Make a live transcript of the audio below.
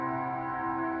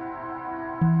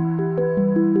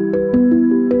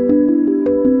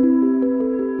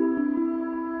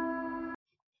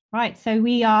Right, so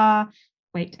we are,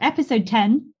 episode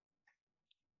 10.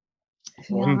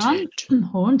 Haunted.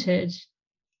 Haunted.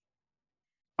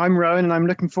 I'm Rowan, and I'm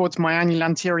looking forward to my annual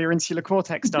anterior insular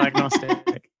cortex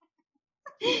diagnostic.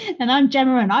 And I'm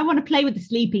Gemma, and I want to play with the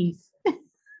sleepies.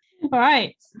 All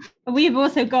right. We've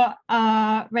also got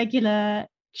our regular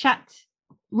chat,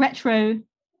 retro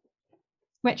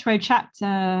chat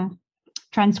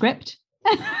transcript.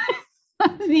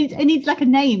 It needs like a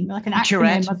name, like an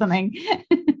acronym or something.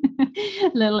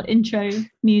 Little intro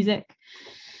music.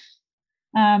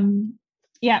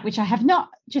 Which I have not,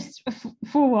 just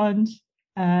forewarned,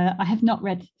 I have not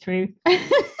read through.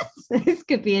 So this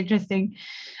could be interesting.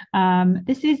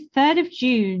 This is 3rd of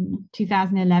June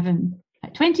 2011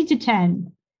 at 20 to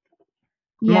 10.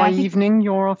 My evening,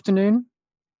 your afternoon?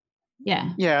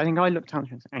 Yeah. Yeah, I think I looked out.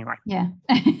 Anyway. Yeah.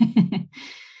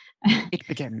 It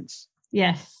begins.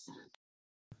 Yes.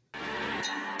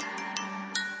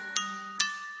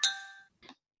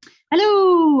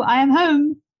 Hello, I am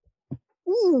home.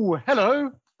 Ooh,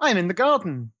 hello. I'm in the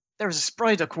garden. There is a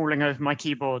spider crawling over my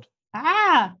keyboard.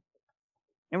 Ah!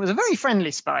 It was a very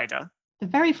friendly spider. The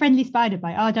Very Friendly Spider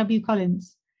by R.W.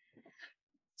 Collins.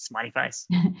 Smiley face.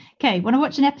 Okay, want to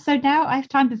watch an episode now? I have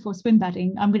time before swim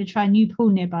badding. I'm going to try a new pool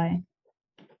nearby.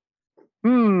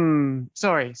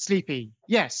 Sorry, sleepy.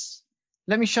 Yes.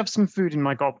 Let me shove some food in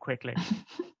my gob quickly.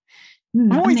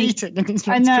 I'm always eating.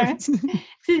 I know.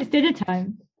 It's dinner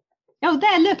time. Oh,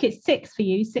 there, look, it's 6 for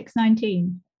you,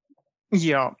 6:19.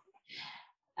 Yeah.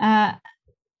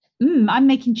 I'm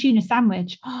making tuna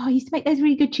sandwich. Oh, I used to make those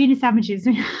really good tuna sandwiches.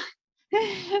 Me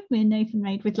and Nathan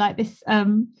made with like this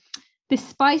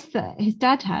spice that his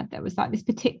dad had that was like this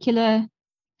particular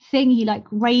thing. He like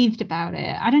raved about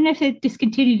it. I don't know if they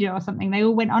discontinued it or something. They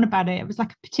all went on about it. It was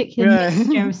like a particular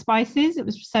mixture of spices. It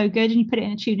was so good. And you put it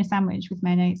in a tuna sandwich with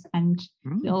mayonnaise and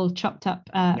little chopped up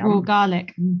raw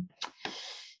garlic.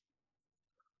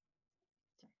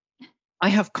 I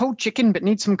have cold chicken, but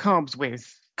need some carbs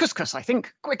with couscous, I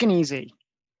think. Quick and easy.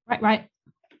 Right.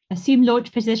 Assume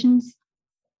launch positions.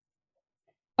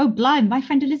 Oh, blind. My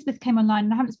friend Elizabeth came online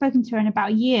and I haven't spoken to her in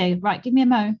about a year. Right, give me a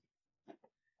mo.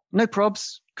 No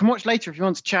probs. Can watch later if you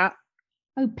want to chat.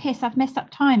 Oh, piss. I've messed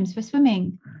up times for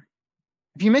swimming.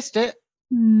 Have you missed it?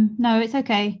 No, it's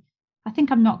okay. I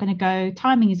think I'm not going to go.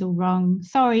 Timing is all wrong.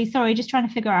 Sorry. Just trying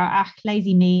to figure out.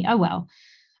 Lazy me. Oh, well.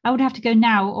 I would have to go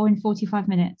now or in 45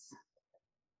 minutes.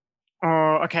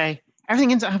 Oh, okay.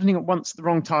 Everything ends up happening at once at the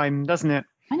wrong time, doesn't it?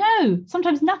 I know.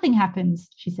 Sometimes nothing happens,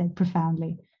 she said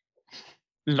profoundly.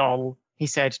 Lol, he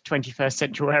said 21st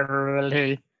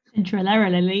century.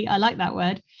 Centrally. I like that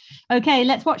word. Okay,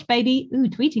 let's watch, baby. Ooh,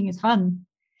 tweeting is fun.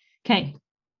 Okay.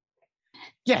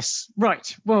 Yes,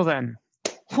 right. Well then.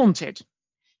 Haunted.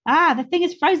 The thing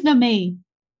is frozen on me.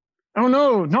 Oh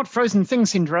no, not frozen thing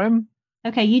syndrome.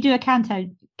 Okay, you do a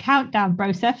countdown,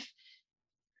 Broseph.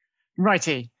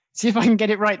 Righty. See if I can get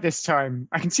it right this time.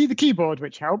 I can see the keyboard,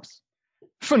 which helps.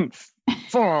 5,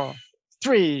 4,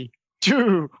 3,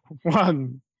 2,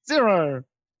 1, 0.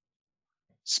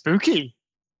 Spooky.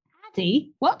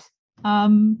 Addy? What?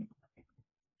 Oh,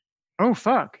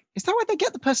 fuck. Is that where they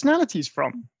get the personalities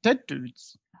from? Dead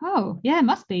dudes. Oh, yeah, it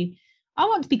must be. I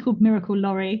want to be called Miracle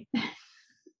Laurie.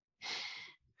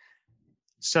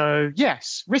 So,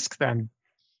 yes, risk then.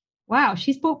 Wow,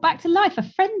 she's brought back to life a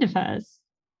friend of hers.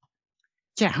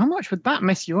 Yeah, how much would that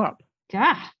mess you up?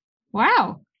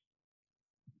 Wow.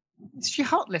 Is she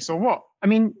heartless or what? I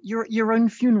mean, you're at your own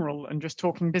funeral and just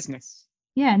talking business.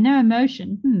 Yeah, no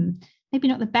emotion. Maybe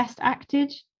not the best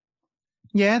acted.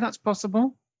 Yeah, that's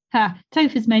possible.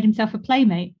 Topher's made himself a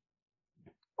playmate.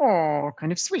 Oh,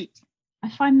 kind of sweet. I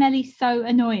find Melly so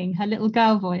annoying, her little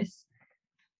girl voice.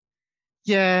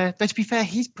 Yeah, though to be fair,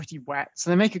 he's pretty wet, so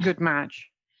they make a good match.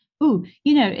 Ooh,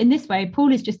 in this way,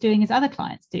 Paul is just doing as other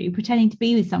clients do, pretending to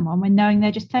be with someone when knowing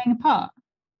they're just playing a part.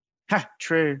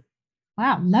 True.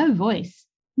 Wow, low voice.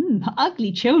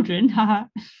 Ugly children.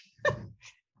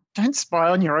 Don't spy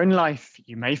on your own life.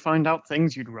 You may find out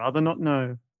things you'd rather not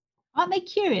know. Aren't they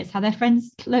curious how their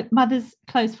mother's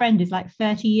close friend is like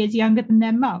 30 years younger than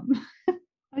their mum? Oh,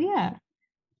 yeah.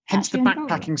 Hence the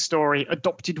backpacking story,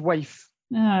 adopted waif.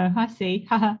 Oh, I see.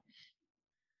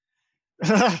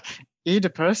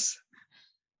 Oedipus.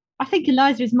 I think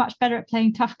Eliza is much better at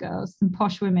playing tough girls than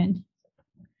posh women.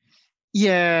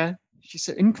 Yeah, she's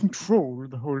in control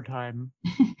the whole time.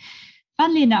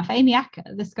 Funnily enough, Amy Acker,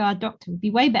 the scarred doctor, would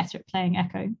be way better at playing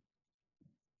Echo.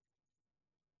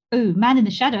 Ooh, Man in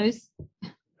the Shadows.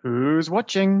 Who's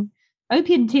watching?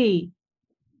 Opium Tea.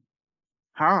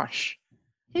 Harsh.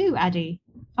 Who, Addy?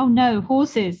 Oh no,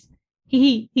 horses.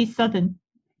 He's Southern.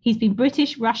 He's been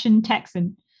British, Russian,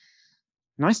 Texan.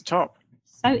 Nice top.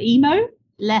 So emo?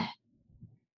 Leh.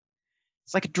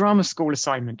 It's like a drama school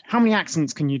assignment. How many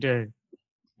accents can you do?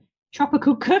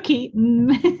 Tropical cookie.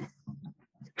 Mm.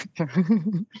 I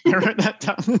wrote that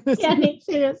down. Yeah, me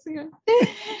too.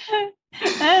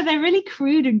 They're really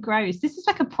crude and gross. This is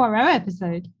like a Poirot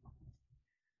episode.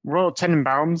 Royal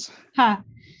Tenenbaums. Ha.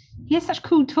 He has such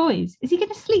cool toys. Is he going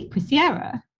to sleep with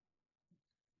Sierra?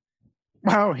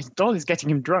 Wow, his doll is getting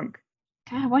him drunk.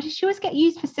 God, why does she always get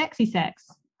used for sexy sex?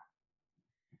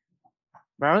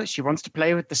 Well, she wants to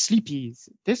play with the sleepies.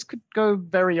 This could go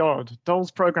very odd. Dolls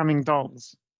programming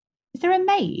dolls. Is there a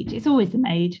maid? It's always the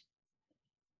maid.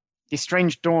 The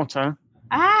estranged daughter.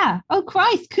 Ah, oh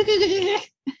Christ.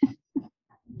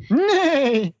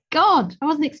 Nay! God, I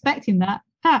wasn't expecting that.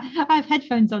 Ha, I have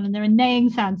headphones on and there are neighing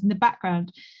sounds in the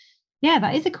background. Yeah,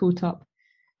 that is a cool top.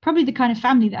 Probably the kind of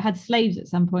family that had slaves at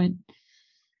some point.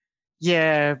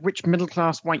 Yeah, rich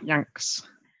middle-class white Yanks.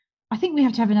 I think we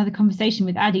have to have another conversation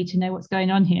with Addie to know what's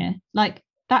going on here. Like,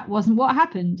 that wasn't what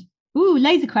happened. Ooh,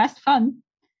 Laser Quest, fun.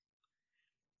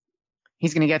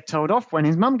 He's going to get told off when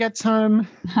his mum gets home.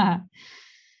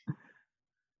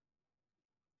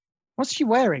 What's she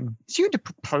wearing? Is she going to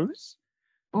propose?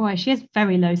 Boy, she has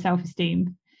very low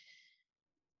self-esteem.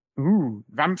 Ooh,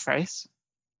 vamp face.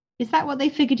 Is that what they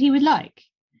figured he would like?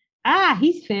 Ah,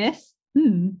 he's fierce.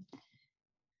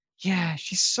 Yeah,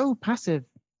 she's so passive.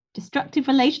 Destructive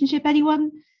relationship,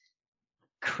 anyone?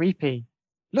 Creepy.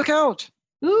 Look out!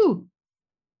 Ooh.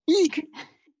 Eek!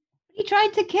 He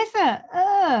tried to kiss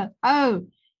her. Oh,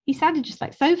 he sounded just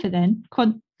like Sofa then.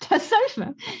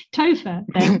 Topher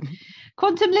then.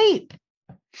 Quantum Leap.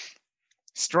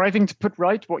 Striving to put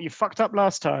right what you fucked up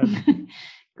last time.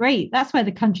 Great. That's where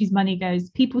the country's money goes.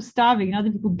 People starving and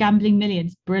other people gambling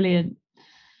millions. Brilliant.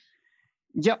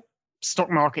 Yep.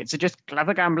 Stock markets are just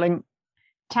clever gambling.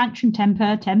 Tantrum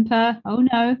temper. Oh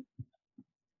no.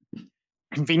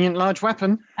 Convenient large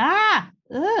weapon. Ah.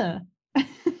 Ugh.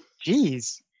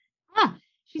 Jeez. Ah,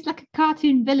 she's like a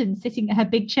cartoon villain sitting at her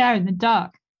big chair in the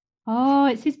dark. Oh,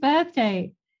 it's his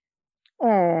birthday.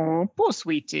 Oh, poor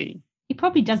sweetie. He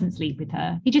probably doesn't sleep with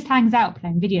her. He just hangs out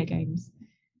playing video games.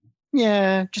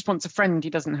 Yeah, just wants a friend he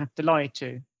doesn't have to lie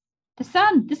to. The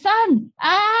sun.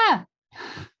 Ah!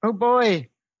 Oh boy.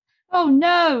 Oh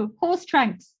no, horse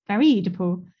tranks. Very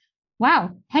Oedipal.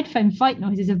 Wow, headphone fight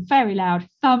noises are very loud.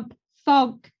 Thump,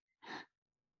 thonk.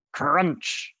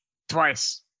 Crunch.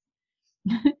 Twice.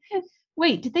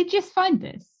 Wait, did they just find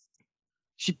this?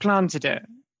 She planted it.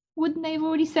 Wouldn't they have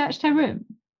already searched her room?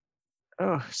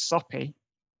 Oh, soppy.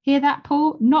 Hear that,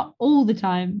 Paul? Not all the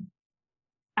time.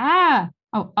 Ah.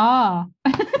 Oh, ah.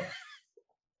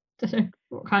 Don't know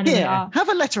what kind of an Here, ah. have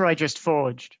a letter I just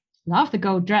forged. Love the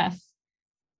gold dress.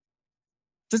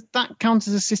 Does that count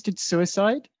as assisted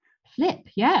suicide? Flip,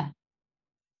 yeah.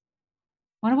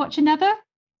 Want to watch another?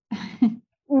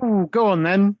 Ooh, go on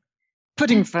then.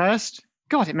 Pudding first.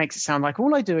 God, it makes it sound like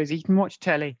all I do is eat and watch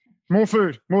telly. More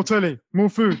food, more telly, more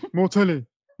food, more telly.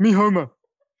 Me Homer.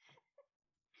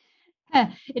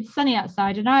 It's sunny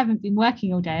outside and I haven't been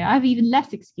working all day. I have even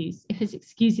less excuse, if it's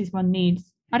excuses one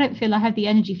needs. I don't feel I have the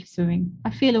energy for swimming.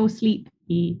 I feel all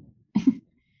sleepy. I'm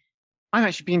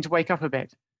actually beginning to wake up a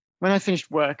bit. When I finished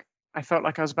work, I felt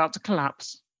like I was about to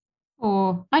collapse.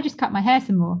 Or I just cut my hair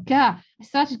some more. Yeah, I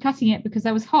started cutting it because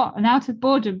I was hot and out of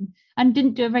boredom and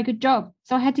didn't do a very good job.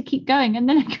 So I had to keep going and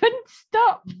then I couldn't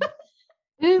stop.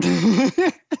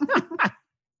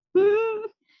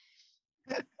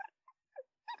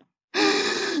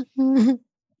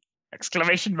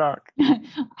 Exclamation mark.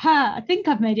 I think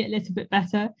I've made it a little bit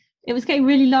better. It was getting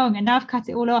really long and now I've cut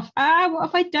it all off. What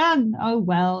have I done? Oh,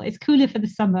 well, it's cooler for the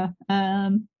summer.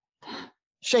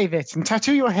 Shave it and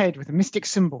tattoo your head with a mystic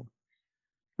symbol.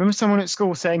 Remember someone at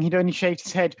school saying he'd only shaved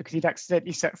his head because he'd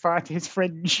accidentally set fire to his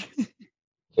fringe? Do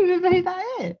you remember who that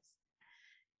is?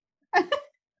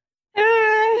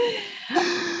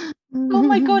 Oh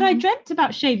my God, I dreamt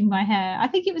about shaving my hair. I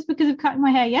think it was because of cutting my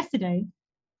hair yesterday.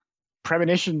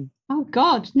 Premonition. Oh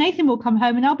God, Nathan will come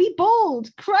home and I'll be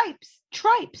bald. Cripes.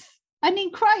 I'm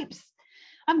going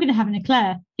to have an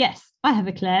eclair. Yes, I have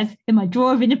eclairs in my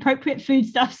drawer of inappropriate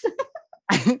foodstuffs.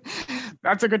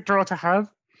 That's a good drawer to have.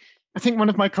 I think one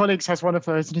of my colleagues has one of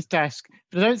those in his desk,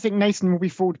 but I don't think Nathan will be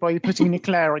fooled by you putting an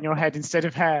eclair on your head instead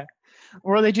of hair.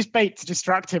 Or are they just bait to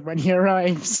distract him when he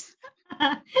arrives?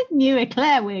 New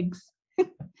eclair wigs.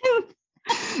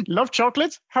 Love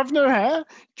chocolate? Have no hair?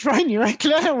 Try new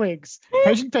eclair wigs.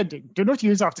 Patent pending. Do not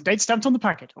use after date stamped on the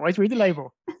packet. Always read the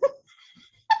label.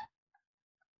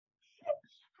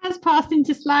 Has passed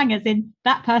into slang as in,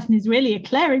 that person is really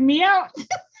eclairing me out.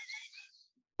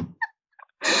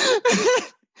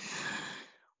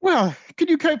 Well, can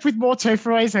you cope with more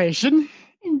tofuization?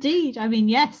 Indeed. I mean,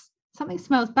 yes, something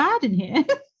smells bad in here.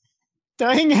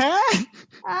 Dying hair?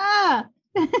 Ah.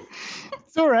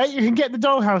 It's all right. You can get the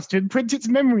dollhouse to imprint its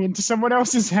memory into someone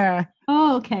else's hair.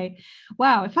 Oh, okay.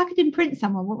 Wow. If I could imprint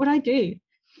someone, what would I do?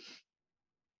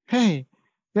 Hey,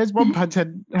 there's one punt I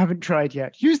haven't tried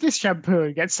yet. Use this shampoo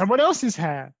and get someone else's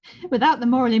hair. Without the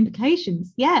moral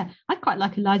implications. Yeah, I'd quite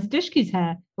like Eliza Dushku's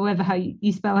hair, or whatever how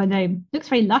you spell her name. Looks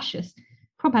very luscious.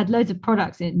 Prob had loads of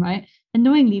products in, right?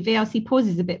 Annoyingly, VLC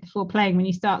pauses a bit before playing when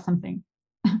you start something.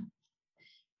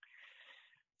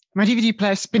 My DVD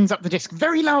player spins up the disc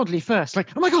very loudly first,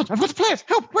 like, oh my God, I've got to play it.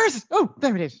 Help, where is it? Oh,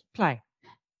 there it is. Play.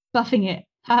 Buffing it.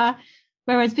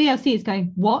 Whereas VLC is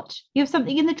going, what? You have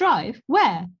something in the drive?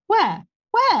 Where? Where?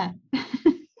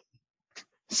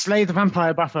 Slay the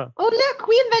vampire buffer. Oh, look,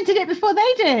 we invented it before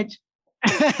they did.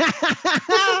 This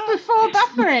is before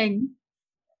buffering.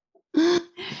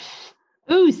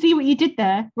 Ooh, see what you did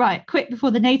there? Right, quick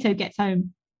before the NATO gets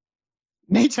home.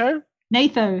 NATO? You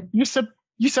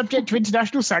subject to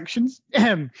international sanctions?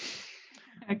 Okay.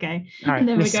 All right, and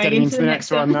then we're this is going getting into into the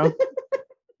next one now.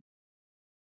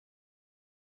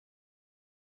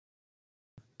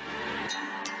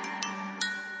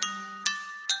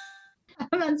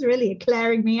 Man's really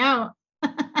eclairing me out.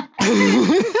 That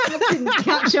didn't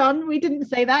catch on. We didn't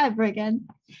say that ever again,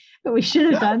 but we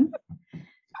should have done.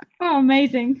 Oh,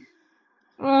 amazing.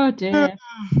 Oh, dear.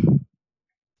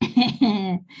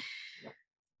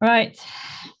 Right.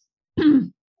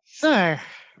 So,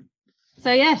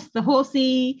 yes, the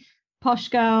horsey, posh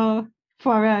girl,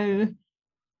 Poirot,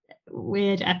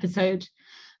 weird episode.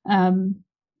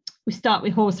 We start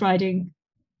with horse riding,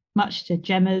 much to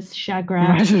Gemma's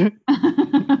chagrin.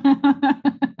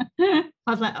 I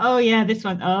was like, oh yeah, this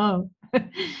one. Oh.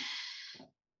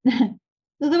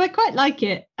 Although I quite like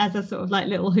it as a sort of like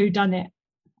little whodunit.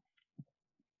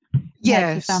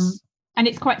 yes. Like, and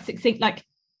it's quite succinct. Like,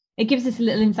 it gives us a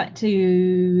little insight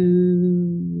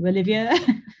to Olivia.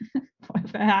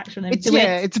 Whatever her actual name.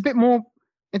 It's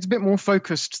a bit more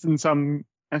focused than some.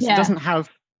 It doesn't have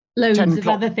loads 10 of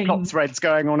other things. Plot threads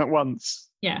going on at once.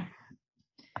 Yeah.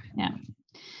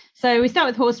 So we start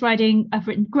with horse riding. I've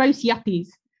written gross yuppies,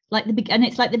 and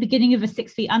it's like the beginning of a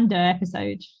 6 Feet Under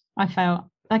episode. I felt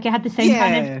like it had the same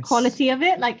kind of quality of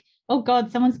it. Like, oh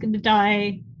God, someone's going to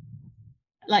die.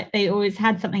 Like they always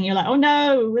had something. You're like, oh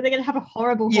no, were they going to have a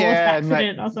horrible horse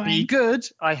accident or something? Be good.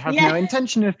 I have no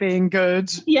intention of being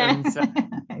good. Yeah.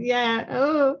 Yeah.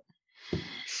 Oh.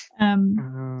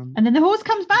 And then the horse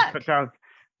comes back. Put down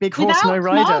big horse, no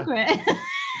rider. Margaret.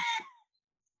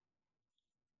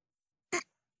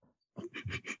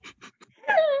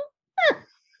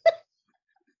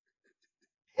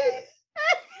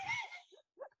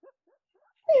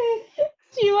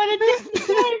 Do you want to just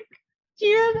joke? Do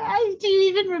you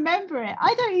even remember it?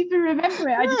 I don't even remember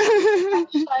it. I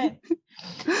just like,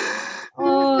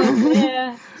 oh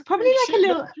yeah, it's probably like a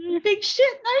little big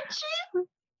shit, no chief.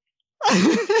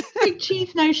 Big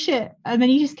chief, no shit, and then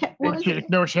he just kept. Big chief,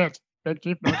 no shit. Big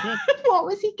chief, no shit. What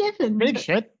was he given? Big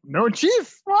shit, no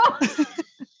chief. What?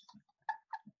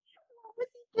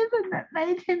 Given that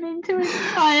made him into an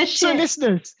entire shit. So,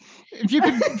 listeners, if you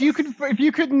could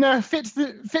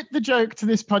fit the joke to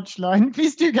this punchline,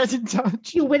 please do get in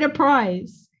touch. You'll win a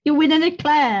prize. You'll win an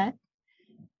eclair.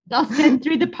 I'll send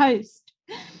through the post.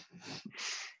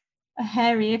 A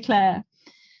hairy eclair.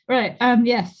 Right.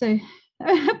 Yes. So,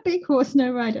 a big horse,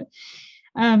 no rider.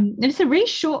 It's a really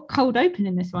short cold open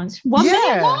in this one. It's 1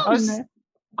 minute long.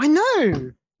 I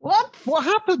know. What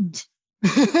happened?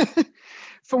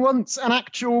 For once, an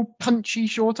actual punchy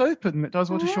short open that does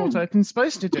what a short open's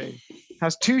supposed to do.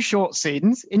 Has 2 short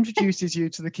scenes, introduces you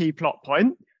to the key plot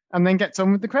point, and then gets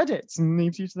on with the credits and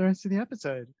leaves you to the rest of the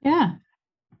episode. Yeah.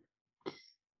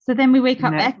 So then we wake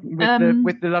up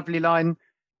with the lovely line,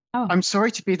 I'm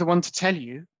sorry to be the one to tell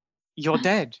you, you're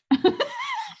dead. Oh,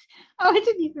 I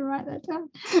didn't even write that down.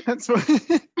 That's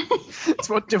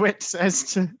what DeWitt says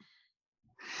to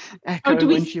Echo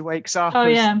when she wakes up. Oh,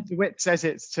 yeah. DeWitt says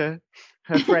it to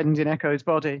her friend in Echo's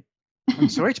body. I'm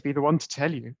sorry to be the one to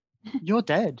tell you, you're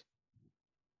dead.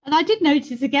 And I did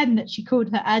notice again that she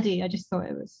called her Addie. I just thought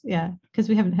it was, because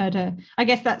we haven't heard her. I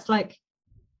guess that's like,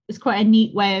 it's quite a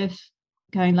neat way of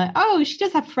going like, oh, she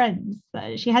does have friends.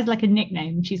 She has like a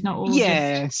nickname. She's not all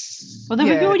just... Although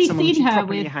we've already seen her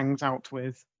with... hangs out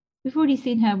with. We've already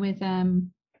seen her with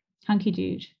Hunky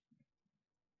Dude,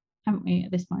 haven't we,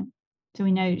 at this point? So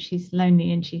we know she's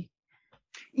lonely and she...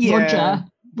 Roger.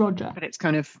 But it's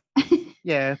kind of,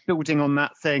 building on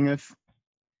that thing of,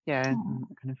 kind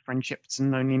of friendships and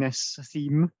loneliness, a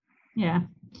theme. Yeah.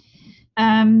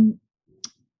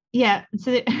 yeah,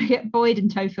 so Boyd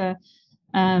and Topher,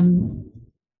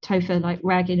 Topher like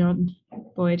ragging on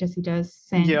Boyd as he does,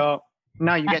 saying, Yeah.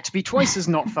 Now you get to be twice as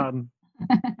not fun.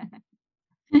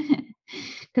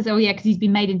 because he's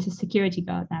been made into security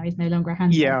guard now. He's no longer a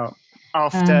handler. Yeah.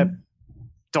 After ...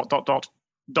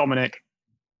 Dominic,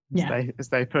 Yeah. as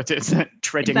they put it,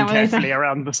 treading what they say? carefully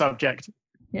around the subject.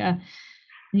 Yeah. And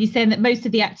he's saying that most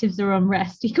of the actives are on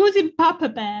rest. He calls him Papa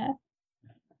Bear.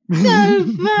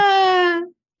 Topher!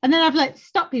 And then I've like,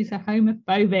 stop, he's a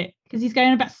homophobic because he's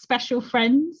going about special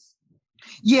friends.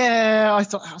 Yeah, I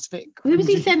thought that was a bit Who was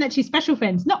he cringy. saying that to? Special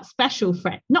friends, not special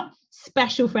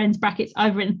friends, brackets,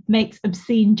 either makes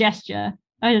obscene gesture.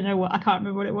 I don't know what, I can't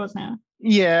remember what it was now.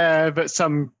 Yeah, but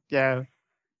some,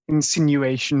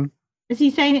 insinuation. Is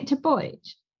he saying it to Boyd?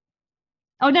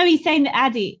 Oh no, he's saying that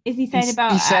Addie. Is he saying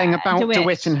He's saying about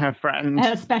DeWitt and her friend.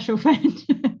 Her special friend.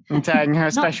 And saying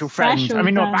her special friend. I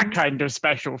mean, not that kind of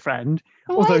special friend.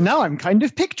 What? Although now I'm kind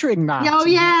of picturing that. Oh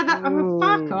yeah,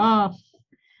 fuck off.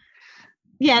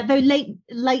 Yeah, though late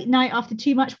night after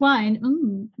too much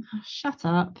wine. Shut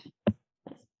up.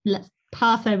 Let's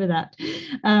pass over that.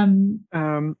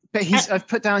 But I've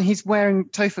put down, he's wearing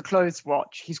Topher clothes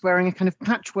watch. He's wearing a kind of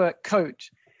patchwork coat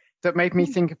that made me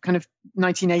think of kind of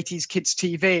 1980s kids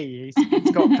TV.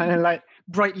 He's got kind of like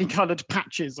brightly coloured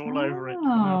patches all over it.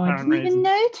 Oh, I didn't even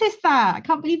notice that. I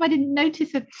can't believe I didn't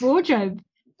notice a wardrobe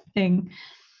thing.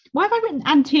 Why have I written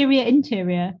anterior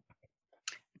interior?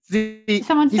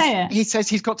 Someone say it. He says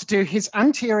he's got to do his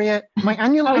my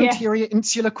annual anterior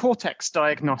insular cortex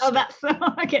diagnostic. Oh, that's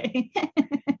okay.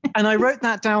 And I wrote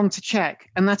that down to check,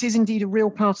 and that is indeed a real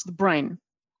part of the brain.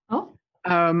 Oh.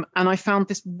 And I found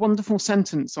this wonderful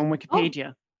sentence on Wikipedia.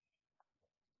 Oh.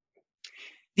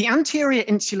 The anterior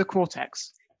insular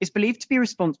cortex is believed to be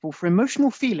responsible for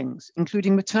emotional feelings,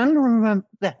 including maternal and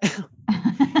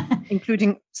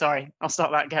sorry, I'll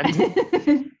start that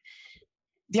again.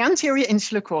 The anterior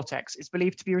insular cortex is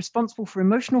believed to be responsible for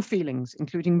emotional feelings,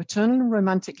 including maternal and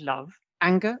romantic love,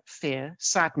 anger, fear,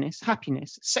 sadness,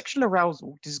 happiness, sexual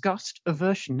arousal, disgust,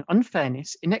 aversion,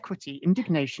 unfairness, inequity,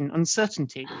 indignation,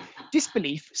 uncertainty,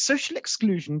 disbelief, social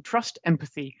exclusion, trust,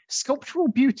 empathy, sculptural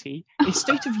beauty, a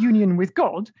state of union with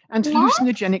God, and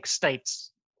hallucinogenic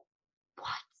states.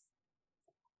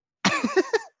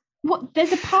 What?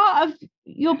 There's a part of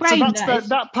your brain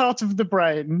that part of the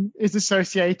brain is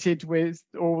associated with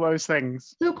all those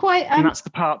things. So quite, and that's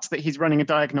the part that he's running a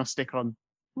diagnostic on.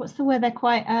 What's the word? They're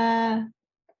quite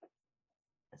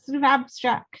sort of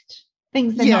abstract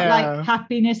things. They're not like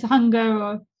happiness, hunger,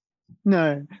 or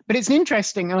no. But it's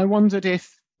interesting, and I wondered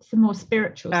if some more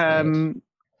spiritual side.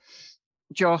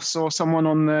 Joss or someone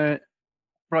on the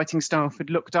writing staff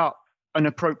had looked up an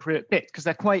appropriate bit, because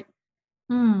they're quite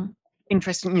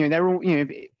interesting. They're all,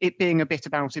 it being a bit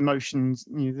about emotions.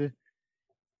 We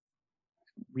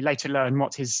later learn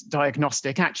what his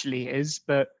diagnostic actually is,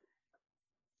 but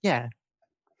yeah,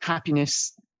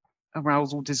 happiness,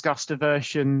 arousal, disgust,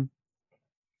 aversion,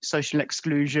 social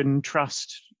exclusion,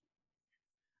 trust,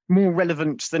 more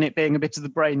relevant than it being a bit of the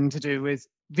brain to do with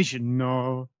vision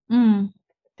or. So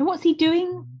what's he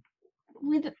doing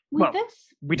with this?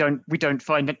 We don't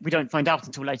find out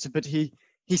until later, but he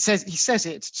says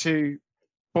it to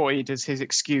Boyd as his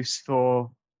excuse for,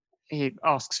 he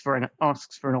asks for an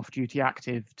off-duty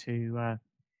active to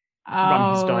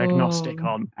run his diagnostic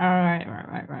on. All right.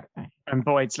 And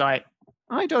Boyd's like,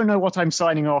 I don't know what I'm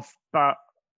signing off, but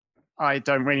I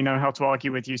don't really know how to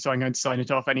argue with you, so I'm going to sign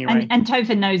it off anyway. And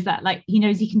Topher knows that, like, he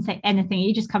knows he can say anything.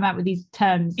 You just come out with these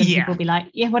terms, and people will be like,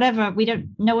 yeah, whatever.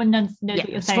 No one knows what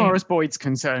you're saying. As far as Boyd's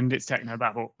concerned, it's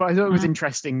technobabble. But I thought it was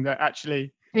interesting that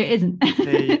actually it isn't.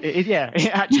 It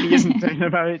actually isn't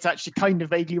technobabble. It's actually kind of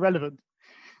vaguely relevant.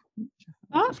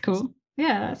 Oh, that's cool.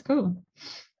 Yeah, that's cool.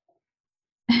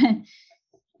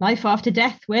 Life after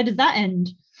death. Where does that end?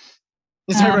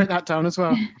 Yes, I wrote that down as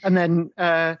well. And then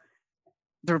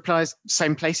the reply is,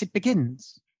 same place it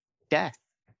begins. Death.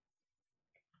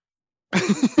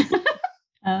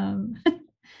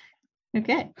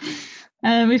 Okay.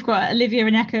 We've got Olivia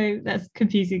and Echo. That's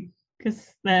confusing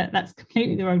because that's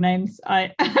completely the wrong names.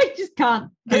 I just can't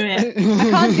do it.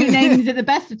 I can't do names at the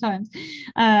best of times.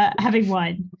 Having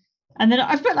wine. And then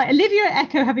I've put like Olivia and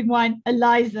Echo having wine,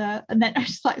 Eliza, and then I'm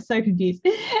just like so confused.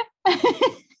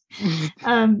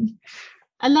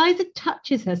 Eliza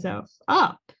touches herself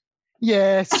up.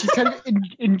 Yes, she's kind of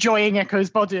enjoying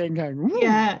Echo's body and going,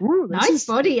 ooh, nice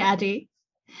body, Addie.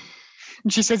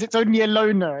 And she says it's only a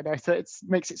loaner, and I thought it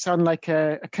makes it sound like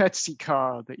a courtesy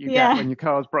car that you get when your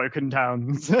car's broken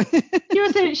down.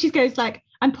 She goes like,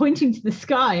 I'm pointing to the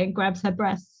sky, and grabs her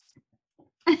breasts.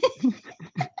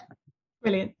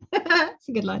 Brilliant. That's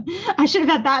a good line. I should have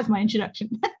had that as my introduction.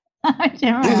 Going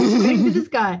to the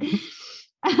sky.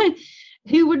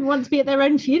 Who wouldn't want to be at their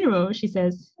own funeral? She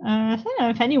says. I don't know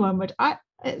if anyone would.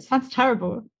 It sounds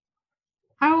terrible.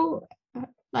 How,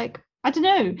 like, I don't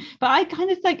know. But I kind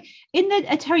of like in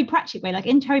a Terry Pratchett way, like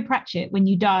in Terry Pratchett, when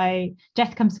you die,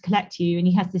 death comes to collect you, and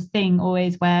he has this thing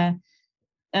always where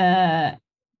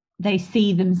they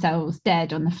see themselves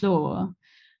dead on the floor.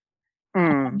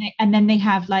 And then they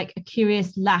have like a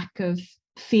curious lack of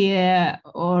fear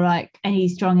or like any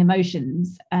strong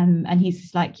emotions, and he's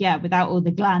just like, yeah, without all the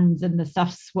glands and the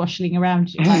stuff swashing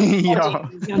around you, like,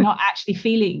 you're not actually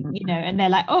feeling, and they're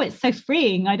like, oh, it's so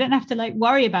freeing, I don't have to like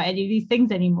worry about any of these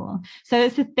things anymore. So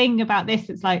it's the thing about this,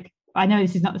 it's like, I know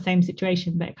this is not the same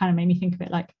situation, but it kind of made me think of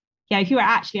it like, yeah, if you were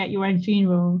actually at your own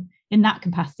funeral in that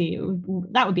capacity,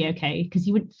 that would be okay, because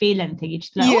you wouldn't feel anything. You'd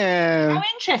just be like, oh, how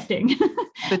interesting.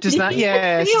 But does that,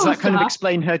 does that kind of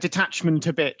explain her detachment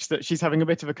a bit, that she's having a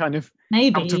bit of a kind of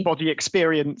out-of-body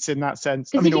experience in that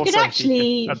sense? I mean, you could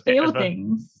actually feel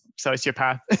things.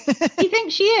 Sociopath. You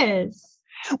think she is?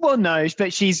 Well, no,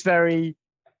 but she's a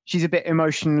bit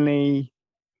emotionally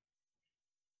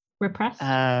repressed,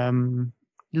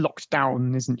 locked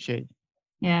down, isn't she?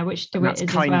 Yeah, which that's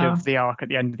kind of the arc at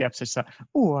the end of the episode. So,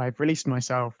 I've released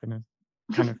myself in a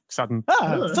kind of sudden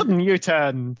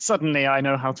U-turn. Suddenly I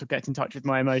know how to get in touch with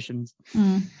my emotions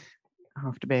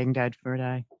after being dead for a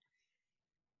day.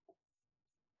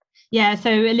 Yeah, so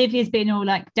Olivia's been all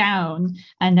like down,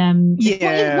 and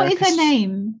what is her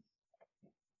name?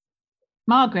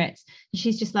 Margaret. And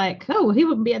she's just like, oh, he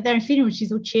wouldn't be at their funeral.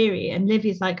 She's all cheery, and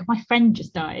Olivia's like, my friend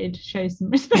just died. Show some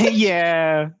respect.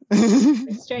 Yeah.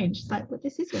 It's strange. It's like, well,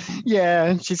 this is your thing. Yeah,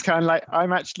 and she's kind of like,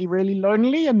 I'm actually really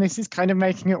lonely, and this is kind of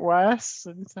making it worse.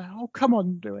 And it's like, oh, come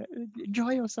on, do it.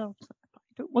 Enjoy yourself. I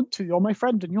don't want to. You're my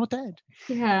friend, and you're dead.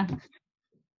 Yeah.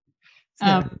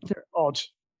 They're odd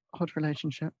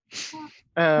relationship.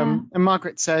 And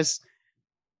Margaret says,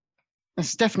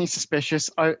 it's definitely suspicious.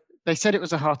 They said it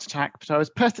was a heart attack, but I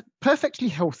was perfectly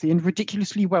healthy and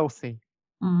ridiculously wealthy.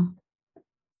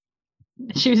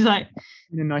 She was like,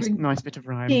 in a nice bit of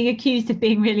rhyme. Being accused of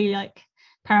being really like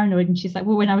paranoid, and she's like,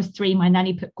 well, when I was 3, my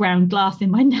nanny put ground glass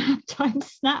in my nap time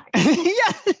snack.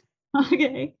 Yeah.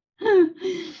 Okay.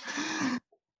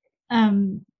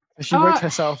 She wrote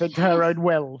herself into her own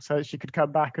will so that she could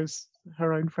come back as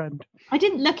her own friend. I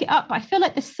didn't look it up, but I feel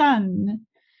like the son,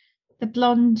 the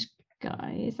blonde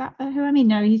guy, is that who I mean?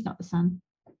 No, he's not the son.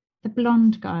 The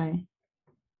blonde guy.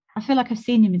 I feel like I've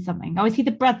seen him in something. Oh, is he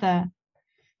the brother?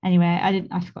 Anyway,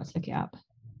 I forgot to look it up.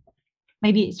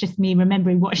 Maybe it's just me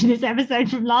remembering watching this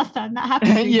episode from last time. That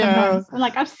happened. Yeah. Sometimes. I'm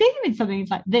like, I've seen him in something.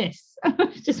 It's like this.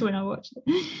 Just when I watched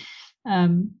it.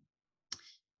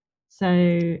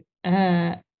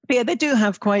 But yeah, they do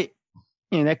have quite,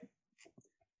 they're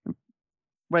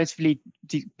relatively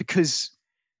deep, because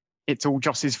it's all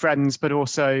Joss's friends, but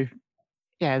also,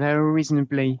 they're a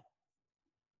reasonably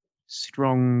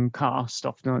strong cast.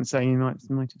 Often, I'm saying you might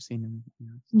have seen them.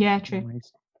 Yeah, true.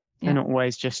 They're not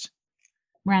always just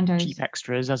randos, cheap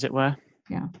extras, as it were.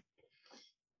 Yeah.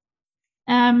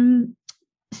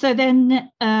 So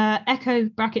then Echo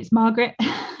brackets Margaret,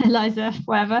 Eliza,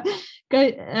 whatever,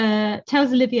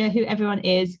 tells Olivia who everyone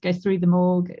is, goes through them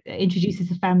all, introduces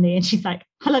the family, and she's like,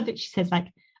 I love it. She says like,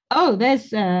 oh,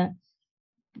 there's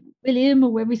William,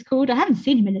 or whatever he's called. I haven't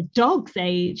seen him in a dog's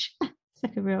age. It's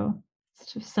like a real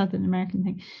sort of Southern American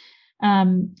thing.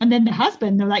 And then the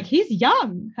husband, they're like, he's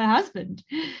young, her husband.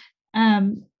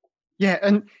 Yeah,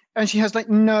 and she has like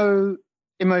no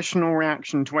emotional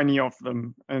reaction to any of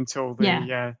them until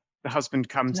the husband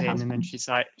comes in, and then she's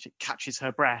like, she catches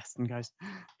her breath and goes,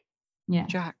 yeah,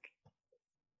 Jack.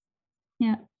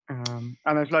 Yeah. And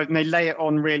they lay it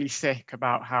on really thick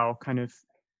about how kind of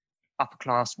upper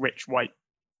class, rich, white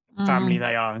family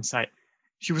they are, and say,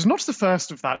 she was not the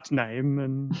first of that name,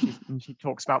 and she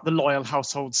talks about the loyal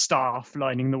household staff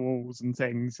lining the walls and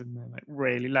things, and they're like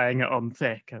really laying it on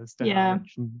thick as to how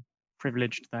rich and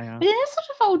privileged they are. But in a sort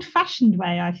of old-fashioned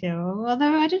way, I feel.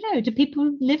 Although I don't know, do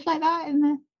people live like that in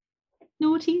the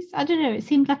noughties? I don't know. It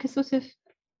seemed like a sort of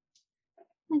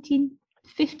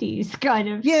 1950s kind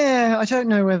of. Yeah, I don't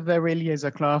know whether there really is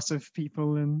a class of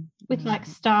people with like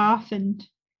staff and.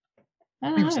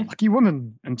 I was a lucky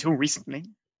woman until recently.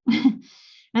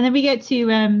 And then we get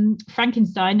to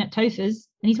Frankenstein at Topher's,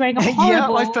 and he's wearing a horrible...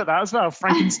 Yeah, I've put that as well.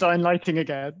 Frankenstein lighting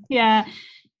again. Yeah.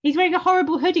 He's wearing a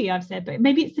horrible hoodie, I've said, but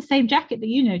maybe it's the same jacket that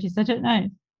you noticed. I don't know.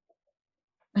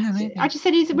 I just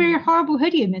said he's wearing a horrible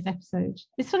hoodie in this episode.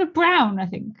 It's sort of brown, I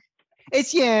think.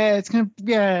 It's kind of,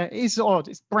 it's odd.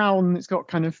 It's brown. It's got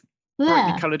kind of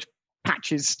brightly coloured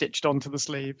patches stitched onto the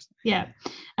sleeves. Yeah.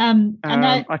 And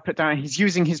I put down he's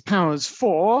using his powers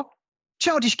for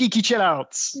childish geeky chill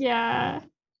outs. Yeah.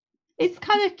 It's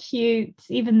kind of cute,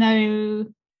 even though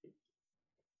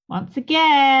once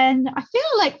again, I feel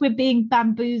like we're being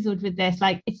bamboozled with this.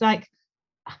 Like it's like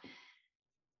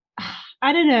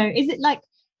I don't know, is it like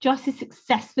Joss is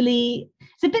successfully,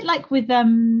 it's a bit like with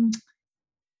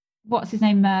what's his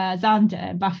name, Xander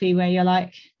and Buffy, where you're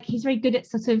like, he's very good at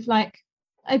sort of like,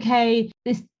 okay,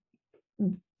 this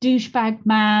douchebag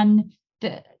man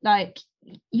that like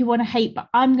you want to hate, but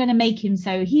I'm going to make him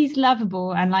so he's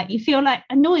lovable, and like you feel like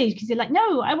annoyed because you're like,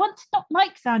 no, I want to not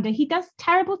like Xander, he does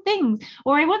terrible things,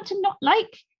 or I want to not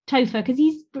like Topher because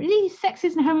he's really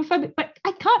sexist and homophobic, but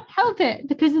I can't help it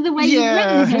because of the way you've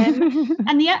written him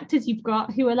and the actors you've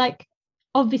got who are like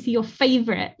obviously your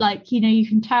favorite, like, you know, you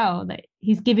can tell that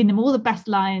he's giving them all the best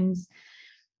lines,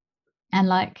 and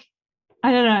like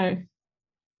I don't know,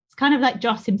 it's kind of like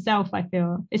Joss himself. I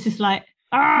feel it's just like,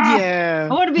 I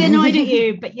want to be annoyed at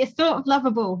you, but you're sort of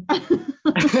lovable.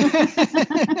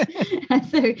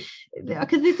 So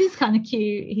because this is kind of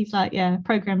cute, he's like, yeah,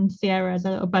 programmed Sierra as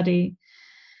a little buddy.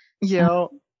 Yeah.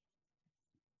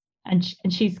 And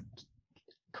she's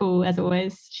cool as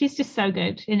always. She's just so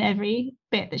good in every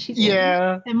bit that she's in.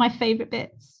 They're my favorite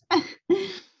bits.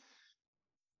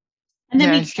 And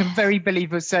then she can very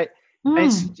believable. So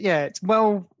it's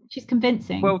well. She's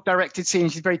convincing. Well directed scene.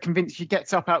 She's very convinced. She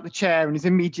gets up out the chair and is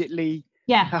immediately.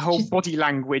 Her whole body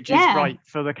language is right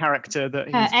for the character that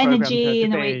he's her energy her to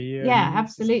and the be. way. Yeah,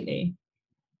 absolutely.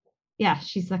 Yeah,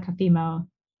 she's like a female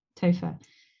Topher.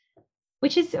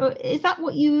 Which is that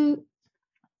what you?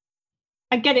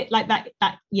 I get it like that.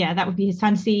 That would be his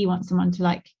fantasy. You want someone to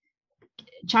like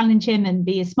challenge him and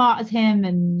be as smart as him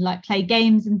and like play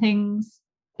games and things.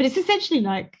 But it's essentially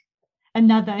like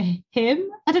another him.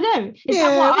 I don't know. Is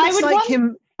that what I would want?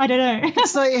 Him, I don't know.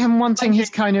 It's like him wanting his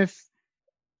kind of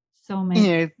soulmate.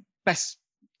 You know, best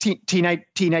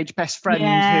teenage best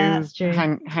friend who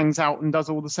hangs out and does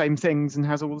all the same things and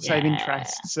has all the same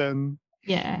interests. And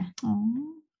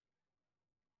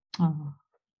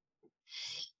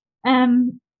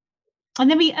and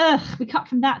then we cut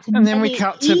from that to we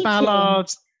cut to Ballard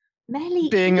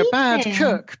being a bad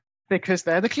cook because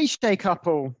they're the cliche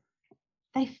couple.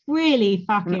 They really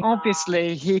fucking and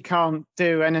obviously he can't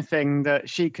do anything that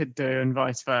she could do and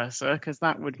vice versa, because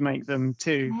that would make them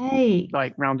two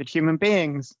like rounded human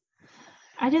beings.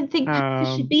 I don't think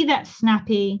it should be that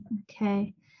snappy.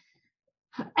 Okay.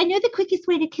 I know the quickest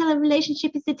way to kill a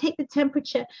relationship is to take the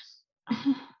temperature.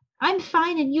 I'm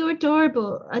fine and you're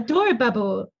adorable.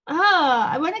 Adorable.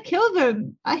 I want to kill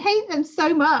them. I hate them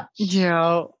so much.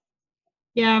 Yeah.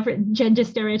 Yeah, I've written gender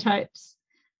stereotypes.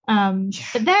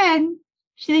 But then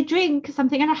they drink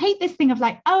something, and I hate this thing of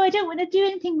like, I don't want to do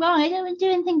anything wrong. I don't want to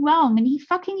do anything wrong. And he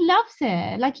fucking loves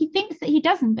it. Like he thinks that he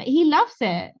doesn't, but he loves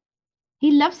it. He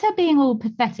loves her being all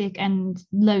pathetic and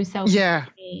low self-esteem. Yeah.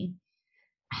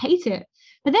 I hate it.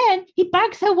 But then he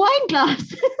bags her wine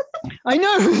glass. I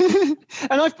know.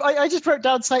 And I just wrote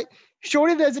down, like,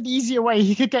 surely there's an easier way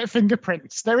he could get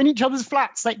fingerprints. They're in each other's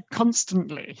flats, like,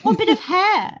 constantly. Or a bit of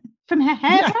hair from her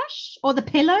hairbrush or the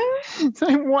pillow.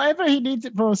 So whatever he needs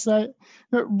it for, so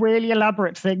a really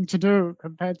elaborate thing to do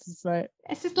compared to, say.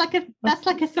 It's just like that's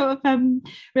like a sort of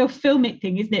real filmic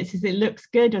thing, isn't it? Because it looks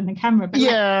good on the camera. But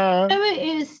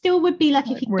it still would be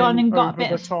like if he'd gone and got a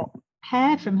bit of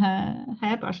hair from her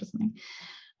hairbrush or something.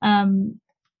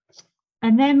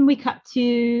 And then we cut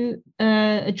to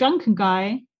a drunken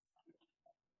guy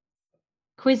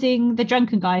quizzing the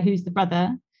drunken guy who's the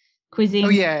brother, quizzing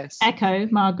Echo,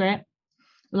 Margaret,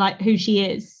 like who she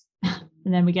is. And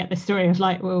then we get the story of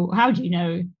like, well, how do you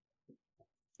know?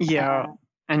 Yeah.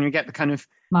 And we get the kind of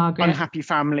Margaret. Unhappy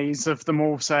families of them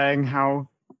all saying how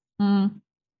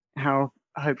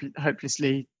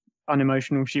hopelessly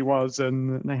unemotional she was,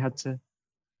 and they had to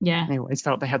they always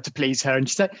felt they had to please her. And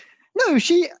she said, no,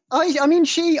 she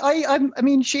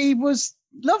was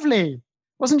lovely,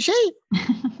 wasn't she?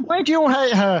 Why do you all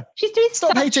hate her?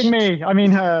 Stop hating me. I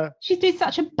mean her. She's doing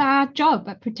such a bad job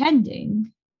at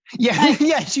pretending. Yeah,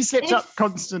 she slips up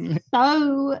constantly.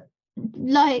 So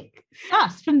like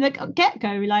us from the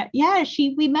get-go, like,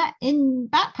 we met in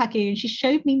backpacking and she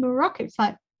showed me Morocco. It's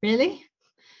like, really?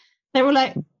 They were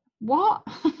like, what?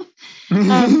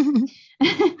 And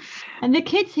the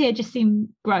kids here just seem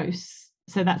gross,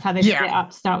 so that's how they split up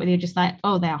to start with. You're just like,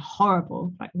 they are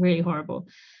horrible, like really horrible,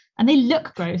 and they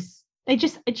look gross. They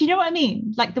just, do you know what I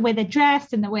mean? Like the way they're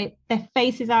dressed and the way their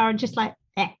faces are, just like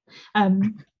but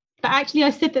actually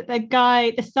I said that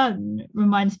the son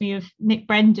reminds me of Nick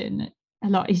Brendan a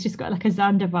lot. He's just got like a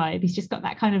Xander vibe. He's just got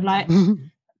that kind of like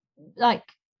like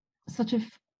sort of,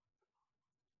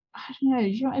 I don't know, do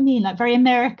you know what I mean? Like very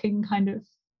American kind of,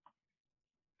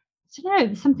 I don't know,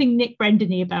 there's something Nick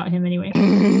Brendan-y about him anyway.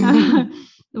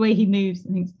 The way he moves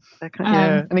and things.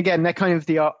 Yeah, and again, they're kind of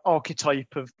the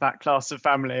archetype of that class of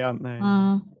family, aren't they?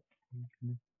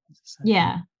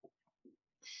 Yeah.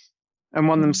 And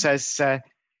one of them says,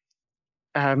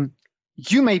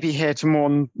 you may be here to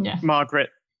mourn Margaret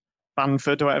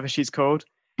Banford or whatever she's called.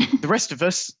 The rest of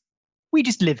us, we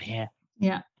just live here.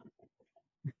 Yeah.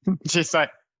 She's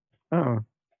like, oh.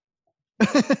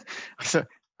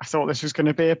 I thought this was going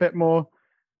to be a bit more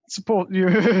support you,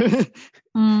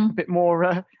 a bit more.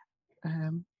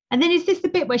 And then is this the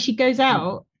bit where she goes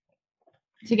out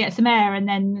to get some air, and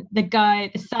then the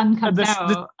sun comes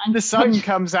out? The sun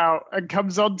comes out and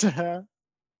comes onto her,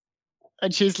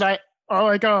 and she's like, "Oh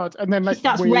my god!" And then like she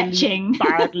starts really retching,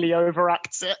 badly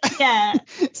overacts it. Yeah.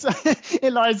 So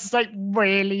Eliza's like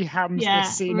really hams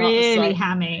this scene really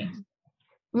hammy.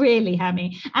 Really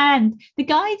hammy. And the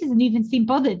guy doesn't even seem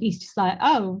bothered. He's just like,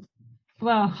 oh,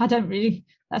 well, I don't really,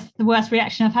 that's the worst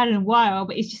reaction I've had in a while.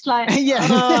 But he's just like,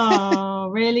 oh,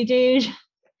 really, dude?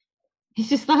 He's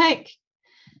just like,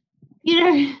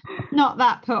 not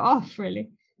that put off,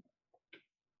 really.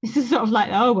 This is sort of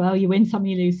like, oh, well, you win some,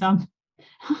 you lose some.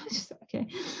 Just, okay.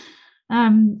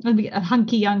 A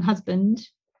hunky young husband.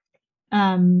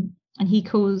 And he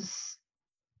calls,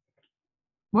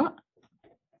 what?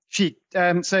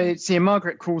 So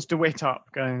Margaret calls DeWitt up,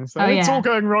 going, so it's all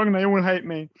going wrong. They all hate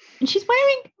me. And she's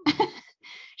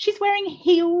wearing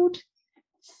heeled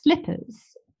slippers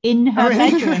in her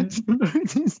bedroom,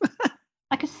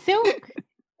 like a silk.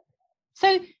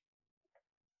 So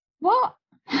what?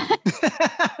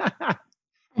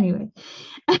 Anyway,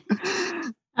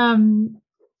 and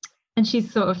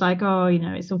she's sort of like, oh,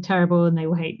 it's all terrible, and they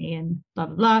will hate me, and blah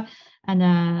blah blah. And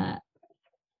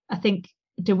I think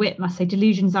DeWitt must say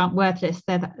delusions aren't worthless,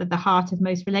 they're at the heart of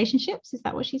most relationships. Is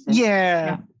that what she said?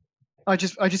 Yeah. I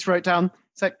just wrote down,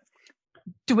 it's like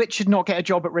DeWitt should not get a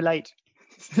job at Relate.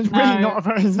 It's really not a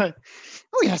very like,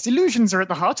 oh yes, illusions are at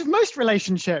the heart of most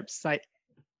relationships. Like,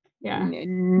 yeah,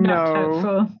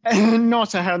 no,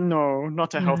 not a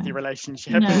healthy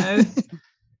relationship. No.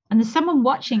 And there's someone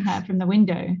watching her from the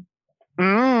window.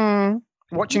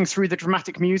 Watching through the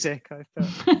dramatic music, I felt.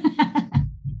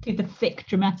 Through the thick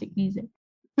dramatic music.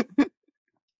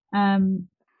 And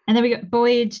then we got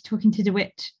Boyd talking to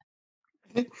DeWitt.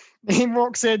 He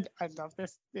walks in. I love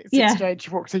this. It's exchange. He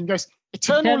walks in and goes,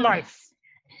 eternal life.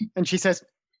 And she says,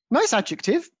 nice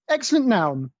adjective, excellent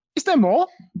noun. Is there more?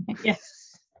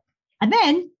 Yes. And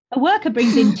then a worker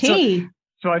brings in tea.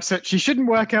 So I've said she shouldn't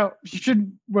work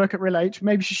at Relate.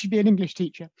 Maybe she should be an English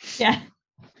teacher. Yeah.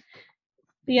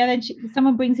 But yeah, then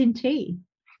someone brings in tea.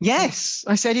 Yes.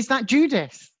 I said, is that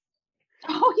Judith?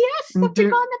 Oh, yes. I've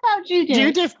forgotten about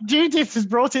Judith. Judith has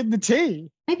brought in the tea.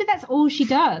 Maybe that's all she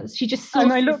does. She just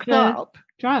sources and I looked up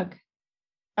drug.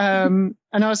 And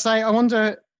I was like, I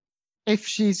wonder if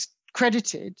she's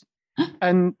credited.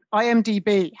 And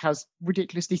IMDb has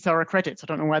ridiculously thorough credits. I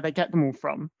don't know where they get them all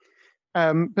from.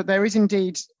 But there is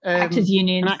indeed Actors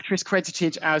Union, an actress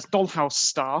credited as Dollhouse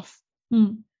staff,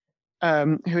 who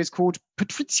is called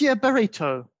Patricia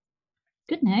Barreto.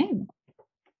 Good name.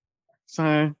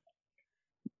 So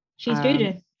she's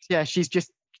Judith. Yeah, she's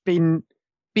just been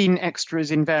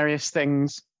extras in various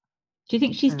things. Do you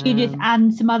think she's Judith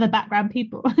and some other background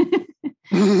people?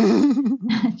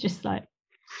 Just like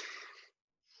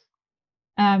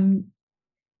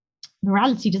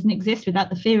morality doesn't exist without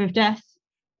the fear of death.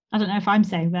 I don't know if I'm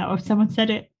saying that or if someone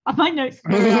said it. My notes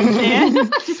are very unclear.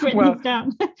 I've just written it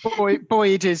down.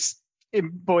 Boyd is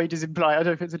implied. I don't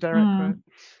know if it's a direct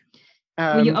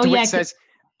quote. DeWitt says,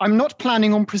 I'm not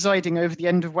planning on presiding over the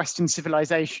end of Western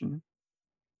civilization.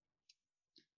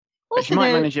 Also, she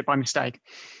might manage it by mistake.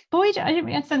 Boyd, I don't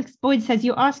really understand, because Boyd says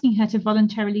you're asking her to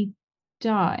voluntarily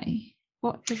die.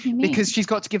 What does he mean? Because she's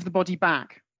got to give the body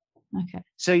back. Okay.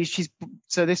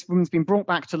 So this woman's been brought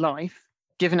back to life,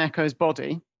 given Echo's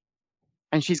body,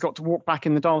 and she's got to walk back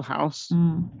in the dollhouse,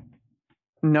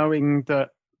 knowing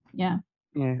that,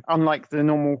 unlike the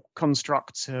normal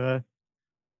construct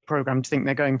programmed to think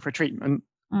they're going for a treatment,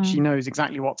 she knows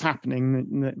exactly what's happening,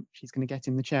 and that she's going to get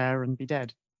in the chair and be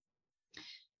dead.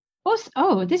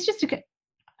 Also, this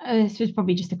was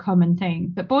probably just a common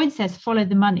thing, but Boyd says follow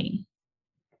the money.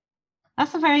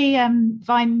 That's a very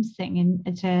Vimes thing.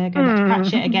 And to go back to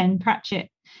Pratchett again, Pratchett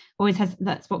always has,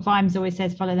 that's what Vimes always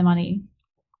says, follow the money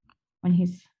when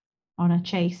he's on a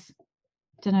chase.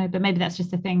 Don't know, but maybe that's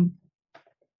just a thing.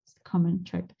 It's a common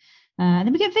trope.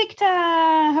 Then we get Victor.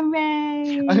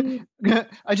 Hooray!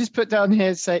 I just put down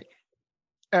here, say,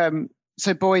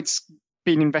 so Boyd's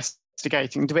been investigating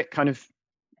investigating. DeWitt kind of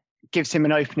gives him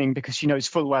an opening because she knows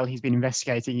full well he's been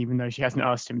investigating, even though she hasn't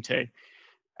asked him to.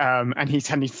 And he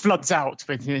suddenly floods out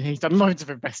with he's done loads of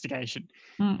investigation.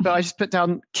 But I just put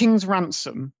down King's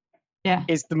Ransom. Yeah,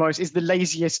 is the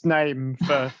laziest name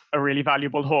for a really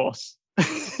valuable horse.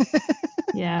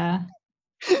 yeah,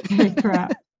 very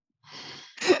crap.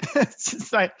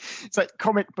 It's like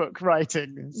comic book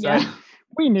writing. It's Yeah. like,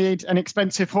 we need an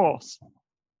expensive horse.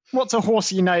 What's a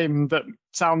horsey name that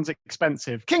sounds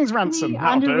expensive? King's Ransom.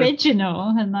 And that'll do.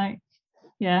 original, and like,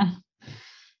 yeah.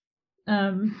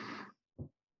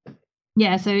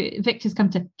 Yeah, so Victor's come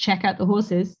to check out the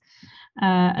horses.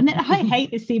 And then I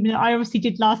hate this scene that I obviously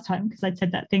did last time because I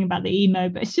said that thing about the emo,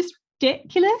 but it's just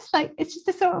ridiculous. Like, it's just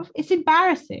a sort of, it's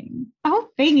embarrassing. The whole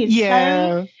thing is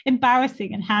so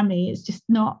embarrassing and hammy. It's just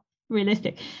not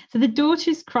realistic. So the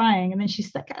daughter's crying, and then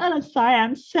she's like, "Oh, I'm sorry,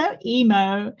 I'm so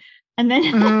emo." And then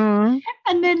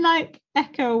and then like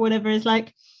Echo or whatever is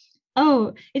like,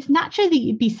 "Oh, it's natural that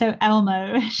you'd be so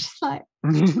Elmo." It's just like,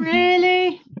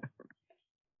 really?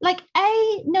 Like,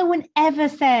 no one ever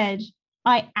said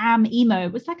I am emo.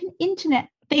 It was like an internet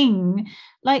thing.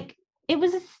 Like, it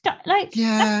was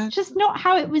that's just not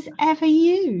how it was ever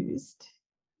used.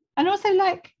 And also,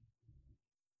 like,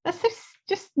 that's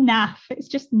just naff. It's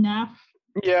just naff.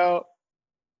 Yeah.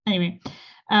 Anyway.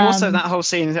 Also, that whole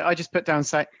scene that I just put down,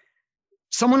 say,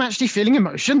 someone actually feeling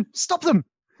emotion, stop them.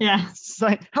 Yeah. It's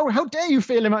like, how dare you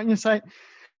feel emotion? You say,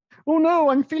 oh no,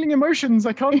 I'm feeling emotions.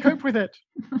 I can't cope with it.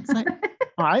 It's like,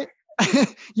 all right,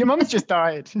 your mum's just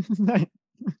died.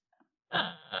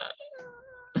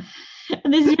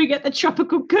 And this is where we get the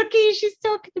tropical cookie she's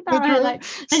talking about. Her, like,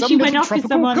 and some she went off tropical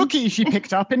to someone. Cookie she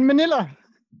picked up in Manila.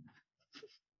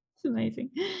 It's amazing.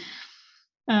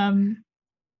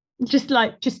 Just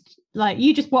like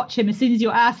you just watch him. As soon as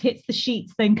your ass hits the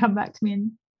sheets, then come back to me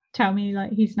and tell me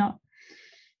like he's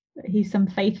some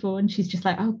faithful. And she's just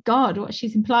like, oh God, what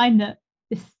she's implying that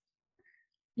this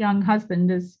young husband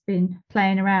has been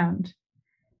playing around.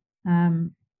 Yeah.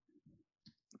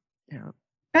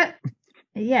 But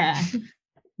yeah,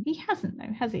 he hasn't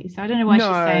though, has he? So I don't know why she's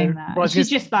saying that. Well, she's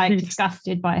just like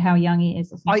disgusted by how young he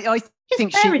is. Or something. I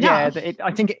think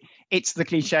I think it's the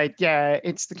cliche. Yeah,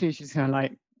 it's the cliche. Kind of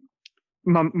like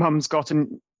mum's got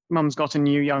a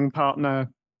new young partner.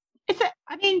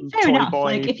 I mean, fair enough. Boy,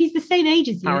 like, if he's the same age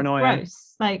as you, it's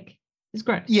gross. Like, it's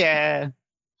gross. Yeah.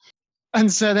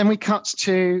 And so then we cut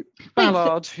to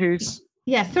Ballard, who's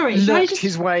lurked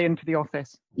his way into the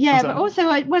office. Yeah, but also,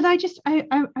 I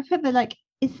felt that like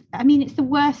it's the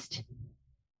worst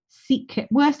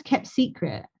kept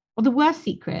secret, or the worst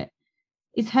secret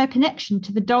is her connection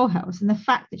to the dollhouse and the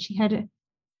fact that she had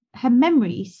her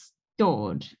memory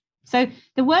stored. So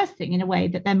the worst thing, in a way,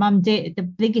 that their mum did, the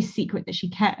biggest secret that she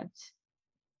kept,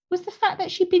 was the fact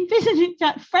that she'd been visiting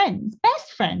best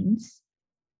friends,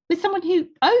 with someone who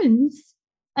owns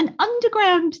an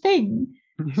underground thing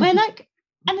where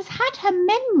and has had her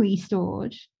memory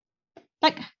stored,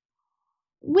 like,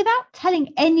 without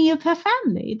telling any of her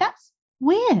family. That's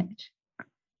weird.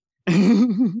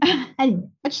 Anyway,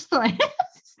 I just thought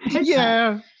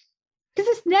yeah, because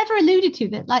it's never alluded to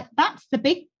that, like, that's the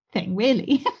big thing,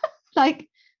 really. Like,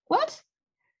 what?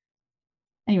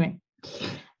 Anyway,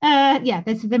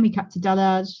 then we cut to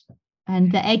Dullard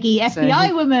and the eggy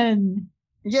FBI woman.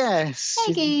 Yes,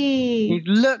 Eggy. He's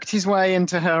looked his way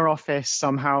into her office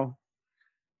somehow,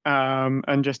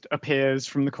 and just appears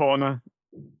from the corner.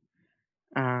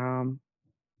 And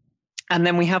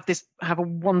then we have a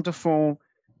wonderful,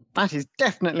 that is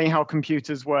definitely how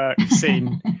computers work,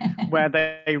 scene where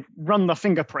they run the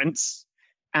fingerprints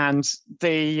and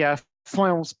the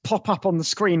files pop up on the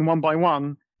screen one by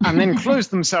one and then close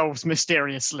themselves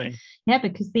mysteriously. Yeah,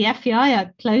 because the FBI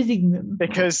are closing them.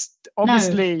 Because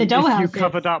obviously, if you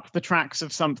covered up the tracks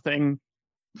of something,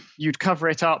 you'd cover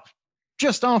it up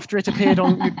just after it appeared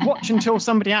you'd watch until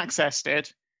somebody accessed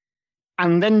it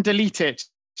and then delete it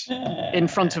in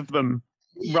front of them,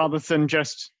 rather than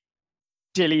just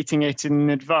deleting it in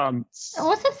advance.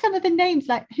 Also, some of the names,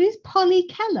 like, who's Polly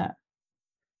Keller?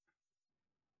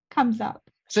 Comes up.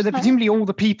 So they're presumably all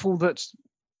the people that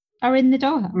are in the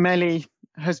dollhouse. Mellie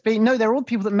has been. No, they're all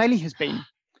people that Mellie has been.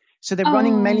 So they're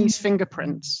running Mellie's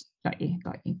fingerprints. Got you.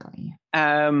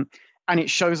 And it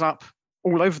shows up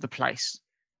all over the place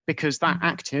because that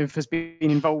active has been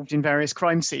involved in various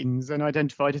crime scenes and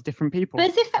identified as different people.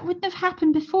 But as if that wouldn't have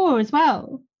happened before as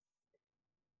well.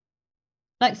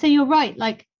 Like, so you're right.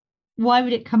 Like, why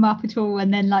would it come up at all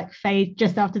and then like fade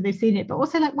just after they've seen it? But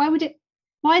also, like, why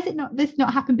is it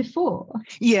not happened before?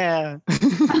 Yeah.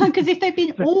 Because if they've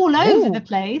been all over the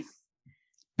place.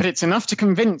 But it's enough to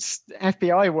convince the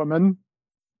FBI woman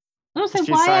Also, She's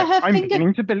why like, are her I'm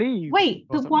beginning to believe. Wait,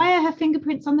 or but why are her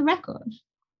fingerprints on the record?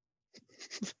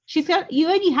 She's got. You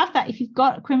only have that if you've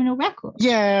got a criminal record.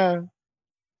 Yeah.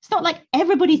 It's not like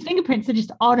everybody's fingerprints are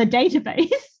just on a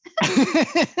database.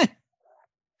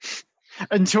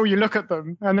 Until you look at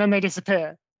them and then they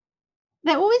disappear.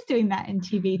 They're always doing that in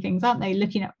TV things, aren't they?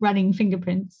 Looking at running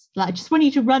fingerprints. Like, I just want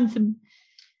you to run some.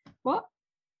 What?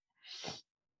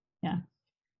 Yeah.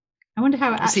 I wonder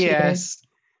how it actually goes.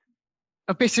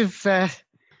 A bit of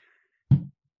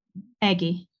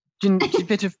Eggy. a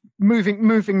bit of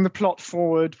moving the plot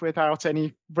forward without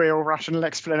any real rational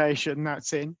explanation.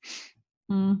 That's in.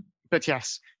 But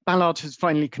yes, Ballard has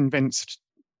finally convinced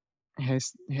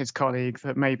his colleague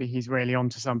that maybe he's really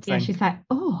onto something. Yeah, she's like,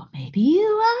 oh, maybe you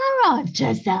are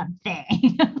onto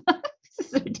something.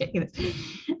 This is ridiculous.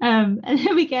 And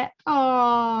then we get,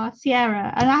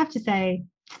 Sierra. And I have to say,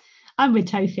 I'm with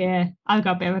Toph here. I've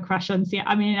got a bit of a crush on Sierra.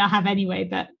 I mean, I have anyway,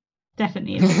 but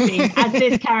definitely in this scene, as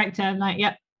this character, I'm like,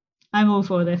 yep, I'm all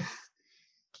for this.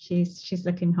 She's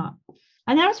looking hot.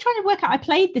 And I was trying to work out, I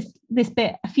played this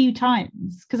bit a few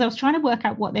times because I was trying to work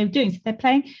out what they were doing. So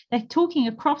they're talking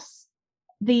across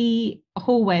the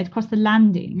hallway, across the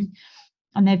landing,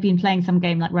 and they've been playing some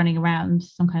game like running around,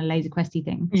 some kind of laser questy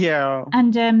thing. Yeah.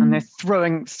 And they're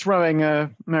throwing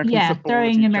American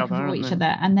football at each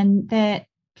other. And then they're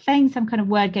playing some kind of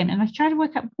word game. And I tried to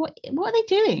work out what are they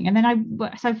doing? And then I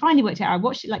finally worked it out. I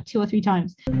watched it like 2 or 3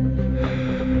 times.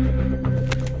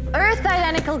 Earth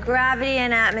identical gravity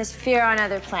and atmosphere on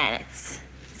other planets.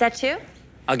 Is that 2?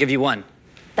 I'll give you 1.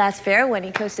 That's fair. 1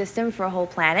 ecosystem for a whole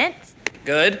planet.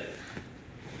 Good.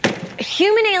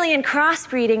 Human-alien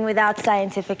crossbreeding without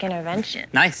scientific intervention.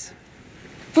 Nice.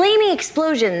 Flaming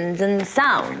explosions and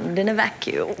sound in a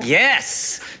vacuum.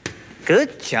 Yes.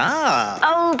 Good job.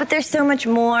 Oh, but there's so much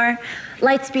more.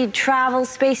 Lightspeed travel,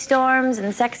 space storms,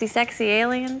 and sexy, sexy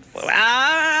aliens. Well,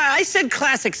 I said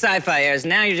classic sci-fi airs.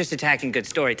 Now you're just attacking good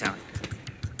storytelling.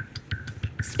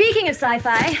 Speaking of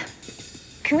sci-fi,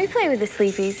 can we play with the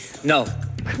Sleepies? No.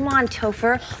 Come on,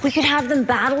 Topher. We could have them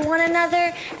battle one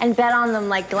another and bet on them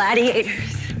like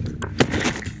gladiators.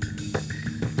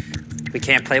 We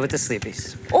can't play with the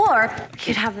Sleepies. Or we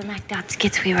could have them act out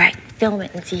skits we write, film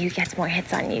it, and see who gets more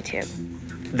hits on YouTube.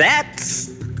 That's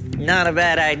not a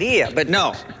bad idea, but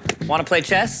no. Want to play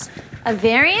chess? A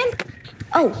variant?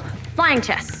 Oh, flying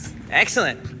chess.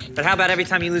 Excellent. But how about every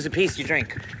time you lose a piece, you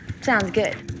drink? Sounds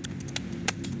good.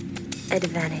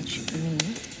 Advantage me.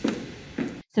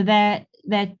 So they're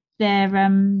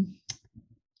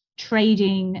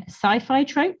trading sci-fi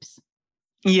tropes.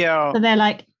 Yeah. So they're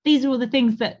like, these are all the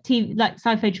things that TV, like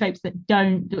sci-fi tropes that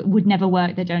would never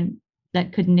work,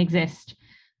 that couldn't exist.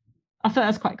 I thought that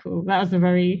was quite cool. That was a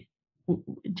very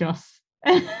Joss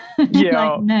like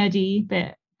nerdy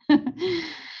bit.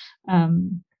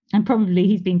 And probably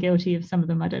he's been guilty of some of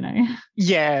them, I don't know.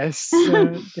 Yes.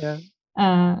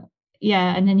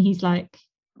 Yeah, and then he's like,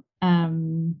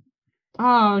 don't,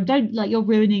 like, you're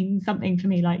ruining something for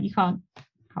me, like you can't.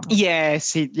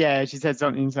 Yes, she said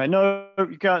something. He's like, no,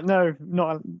 you can't. No,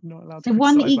 not allowed. So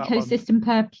 1 ecosystem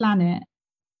per planet.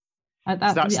 I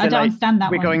don't understand that.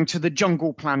 We're going to the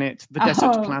jungle planet, the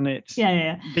desert planet,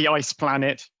 the ice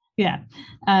planet. Yeah,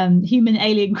 human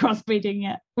alien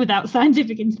crossbreeding, without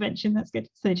scientific intervention. That's good.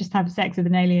 So just have sex with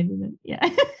an alien,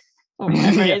 or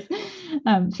whatever it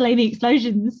is. Flaming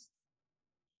explosions.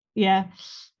 Yeah.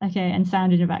 Okay, and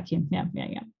sound in a vacuum. Yeah.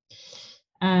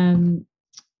 And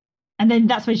then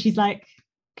that's when she's like,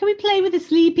 can we play with the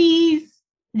Sleepies?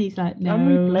 And he's like, no.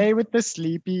 Can we play with the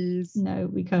Sleepies? No,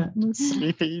 we can't.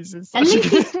 Sleepies is at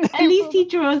least he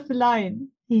draws the line.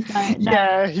 He's like, no.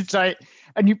 Yeah, he's like,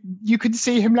 and you could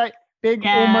see him like being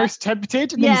almost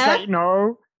tempted. And then he's like,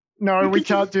 no, we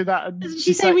can't do that. And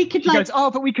she say we could, she goes,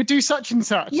 but we could do such and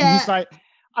such. Yeah. And he's like,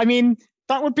 I mean,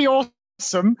 that would be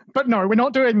awesome, but no, we're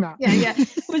not doing that. Yeah.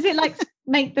 Was it like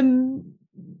make them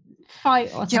fight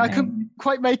or something? Yeah, I couldn't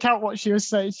quite make out what she was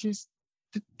saying. She's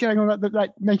going on about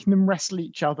like making them wrestle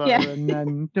each other and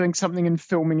then doing something and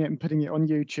filming it and putting it on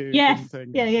YouTube. Yes. And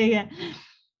things. Yeah.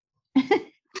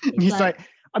 And he's like,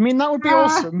 I mean, that would be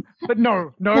awesome, but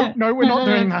no, we're not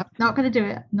doing that. Not going to do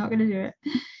it. Not going to do it.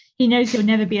 He knows he'll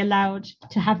never be allowed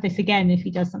to have this again if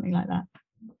he does something like that.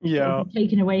 Yeah.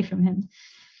 Taken away from him.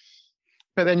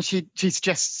 But then she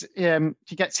suggests,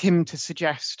 she gets him to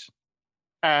suggest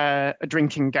a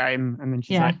drinking game, and then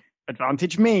she's like,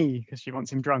 advantage me, because she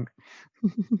wants him drunk.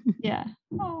 Yeah.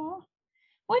 Oh,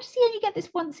 why does he only get this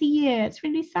once a year? It's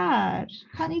really sad.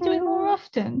 Can't he do it more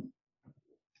often?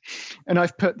 And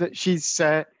I've put that she's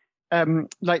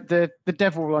like the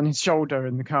devil on his shoulder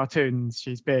in the cartoons.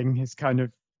 She's being his kind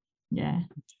of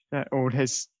all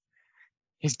his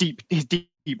his deep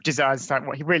desires, like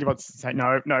what he really wants to say.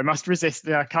 No, must resist.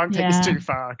 I can't take this too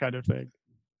far, kind of thing.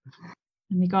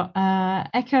 And we got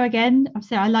Echo again.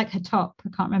 Obviously, I like her top. I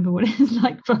can't remember what it is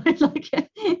like, but I like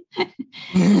it.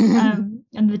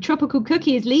 And the tropical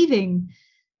cookie is leaving.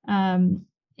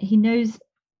 He knows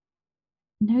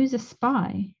a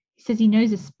spy. He says he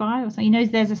knows a spy or something. He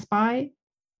knows there's a spy.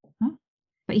 Huh?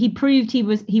 But he proved he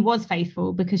was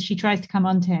faithful because she tries to come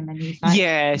on to him and he's like,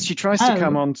 yeah, she tries to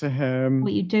come on to him.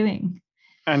 What are you doing?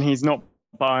 And he's not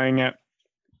buying it.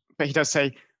 But he does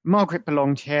say, Margaret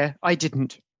belonged here. I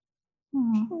didn't.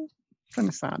 Kind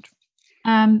of sad.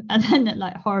 And then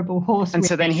like horrible horse. And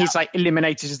so then he's like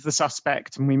eliminated as the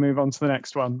suspect, and we move on to the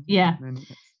next one. Yeah. And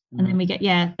then we get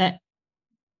that.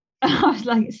 I was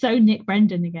like, so Nick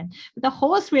Brendan again. But the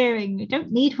horse rearing, we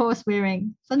don't need horse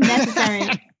rearing. It's unnecessary.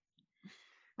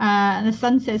 And the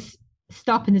son says,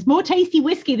 stop. And there's more tasty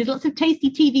whiskey. There's lots of tasty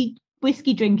TV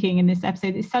whiskey drinking in this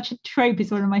episode. It's such a trope.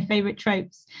 It's one of my favorite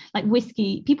tropes. Like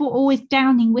whiskey, people always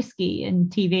downing whiskey in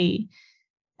TV.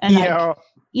 And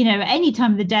any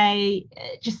time of the day,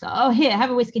 just, here, have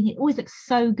a whiskey. And it always looks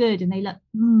so good. And they look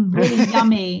really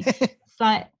yummy. It's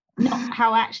like not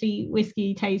how actually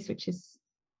whiskey tastes, which is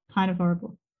kind of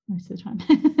horrible most of the time.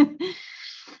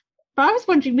 But I was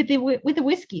wondering with the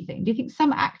whiskey thing, do you think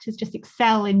some actors just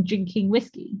excel in drinking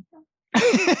whiskey?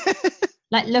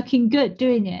 Like looking good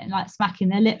doing it and like smacking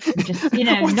their lips and just,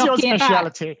 What's knocking your it back.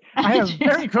 speciality? I am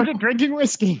very good at drinking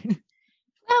whiskey.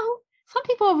 Well, some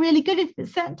people are really good at a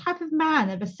certain type of man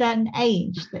of a certain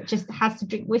age that just has to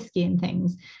drink whiskey and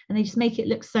things, and they just make it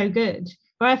look so good.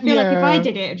 But I feel like if I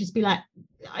did it, it'd just be like,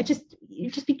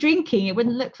 you'd just be drinking. It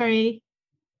wouldn't look very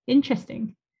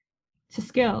interesting. It's a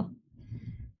skill.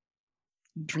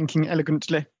 Drinking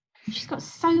elegantly. She's got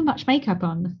so much makeup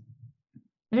on.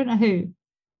 I don't know who.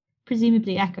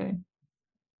 Presumably Echo.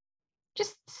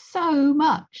 Just so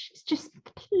much. It's just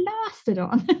plastered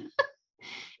on.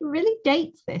 It really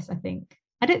dates this, I think.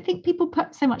 I don't think people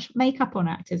put so much makeup on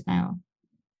actors now.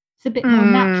 It's a bit more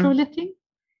natural looking.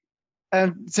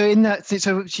 So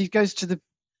she goes to the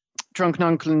drunken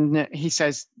uncle and he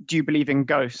says, do you believe in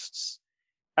ghosts?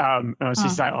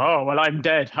 She's like, oh, well, I'm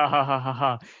dead. Ha ha ha ha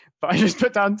ha. But I just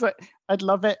put down that I'd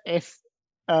love it if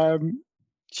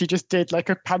she just did like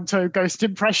a panto ghost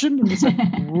impression and was like,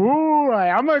 whoa,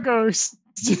 I am a ghost.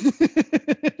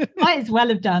 Might as well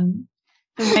have done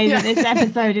the way that this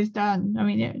episode is done. I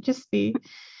mean, it would just be.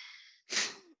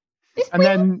 And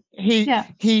then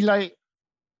he like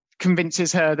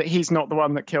convinces her that he's not the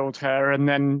one that killed her, and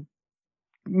then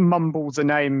mumbles a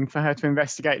name for her to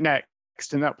investigate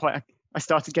next. And at that point, I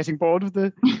started getting bored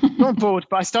with not bored,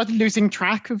 but I started losing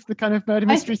track of the kind of murder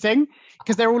mystery thing,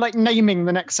 because they're all like naming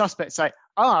the next suspect. It's like,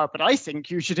 but I think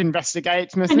you should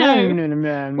investigate.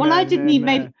 Well, I didn't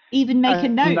even make a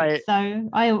note, so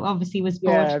I obviously was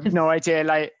bored. Yeah, no idea.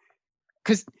 Like,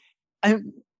 because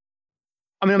I'm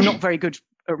not very good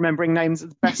at remembering names at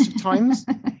the best of times.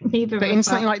 But in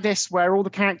something like this, where all the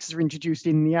characters are introduced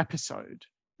in the episode,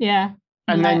 and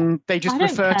then they just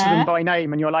refer to them by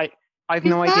name, and you're like, I have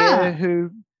no idea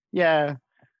who. Yeah.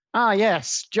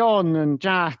 Yes, John and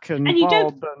Jack and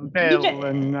Bob and Bill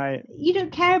and you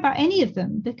don't care about any of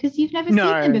them because you've never seen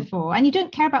them before, and you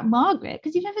don't care about Margaret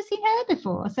because you've never seen her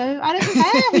before. So I don't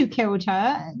care who killed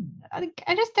her.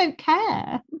 I just don't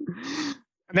care.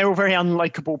 And they're all very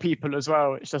unlikable people as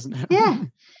well, which doesn't. Yeah.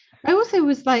 I also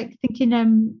was like thinking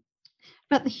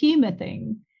about the humor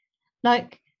thing,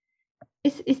 like.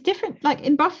 It's different. Like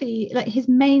in Buffy, like his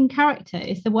main character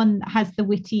is the one that has the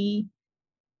witty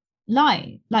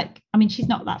line. Like, I mean, she's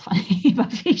not that funny,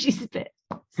 Buffy. She's a bit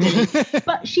silly.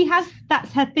 But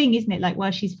that's her thing, isn't it? Like while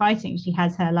she's fighting, she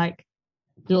has her like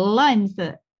little lines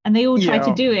and they all try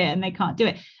to do it and they can't do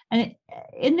it. And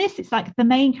in this, it's like the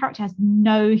main character has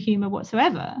no humor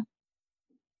whatsoever.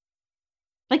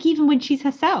 Like even when she's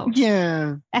herself,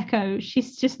 Echo,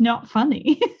 she's just not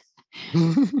funny.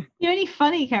 The only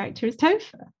funny character is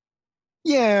Topher.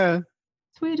 Yeah,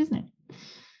 it's weird, isn't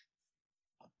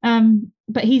it?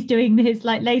 But he's doing his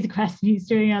like Laser Quest, and he's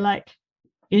doing a like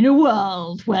in a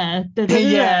world where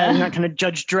that kind of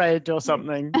Judge Dredd or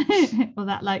something. Or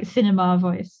that like cinema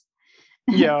voice.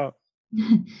 Yeah.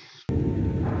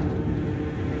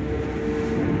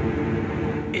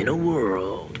 In a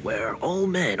world where all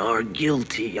men are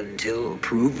guilty until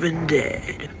proven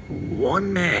dead,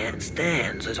 one man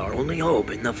stands as our only hope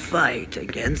in the fight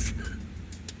against the...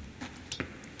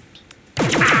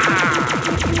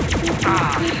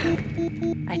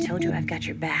 I told you I've got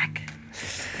your back.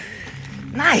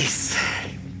 Nice.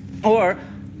 Or,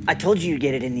 I told you you'd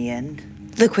get it in the end.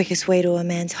 The quickest way to a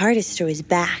man's heart is through his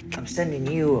back. I'm sending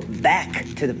you back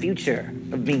to the future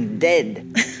of being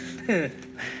dead.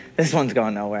 This one's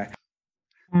going nowhere.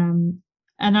 And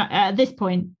at this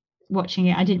point, watching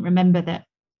it, I didn't remember that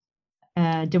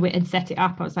DeWitt had set it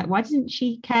up. I was like, why doesn't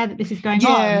she care that this is going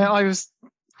on? Yeah, I was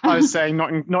saying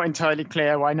not entirely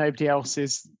clear why nobody else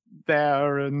is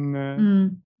there.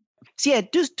 And so yeah,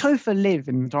 does Topher live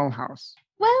in the dollhouse?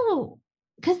 Well,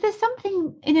 because there's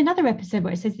something in another episode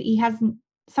where it says that he hasn't.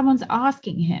 Someone's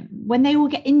asking him when they all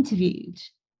get interviewed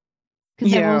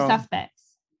because they're all suspects.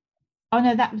 Oh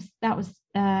no, that was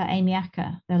Amy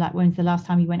Acker. They're like, when's the last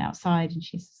time you went outside? And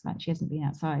she's like, she hasn't been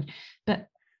outside. But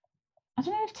I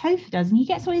don't know if Topher does, and he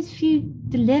gets all his food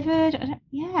delivered.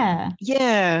 Yeah.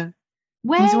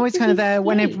 Where he's always kind of there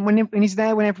when he's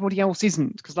there when everybody else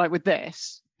isn't. Because like with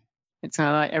this, it's kind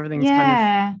of like everything's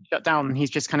kind of shut down, and he's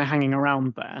just kind of hanging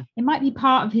around there. It might be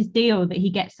part of his deal that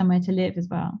he gets somewhere to live as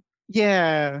well.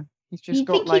 Yeah, he's just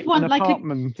got like an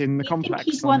apartment in the complex.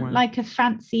 He'd want like a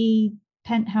fancy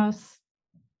penthouse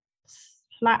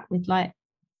flat with like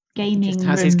gaming. He just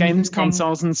has his games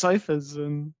consoles and sofas,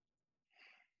 and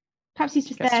perhaps he's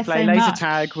just there to play laser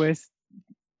tag with.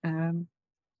 Maybe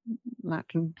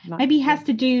he has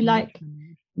to do like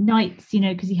nights,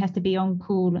 because he has to be on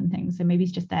call and things. So maybe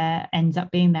he's just there, ends up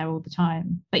being there all the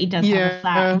time. But he does have a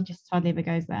flat. He just hardly ever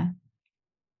goes there.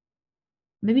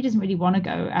 Maybe he doesn't really want to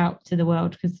go out to the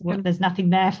world because there's nothing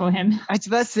there for him. It's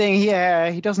the thing, he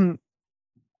doesn't,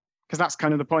 because that's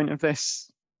kind of the point of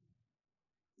this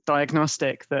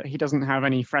diagnostic, that he doesn't have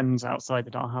any friends outside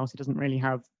the dollhouse. He doesn't really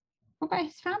have. What about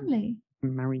his family?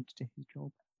 Married to his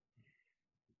job.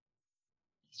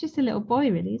 He's just a little boy,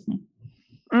 really, isn't he?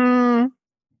 And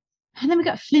then we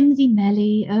got Flimsy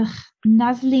Melly,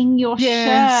 nuzzling your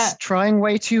shirt. Trying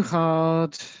way too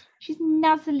hard. She's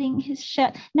nuzzling his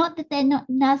shirt. Not that they're not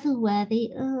nuzzle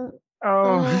worthy.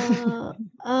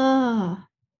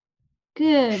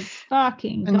 Good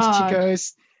fucking and God. She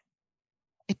goes,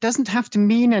 it doesn't have to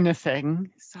mean anything.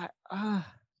 It's like,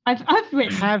 I've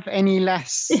written. Have any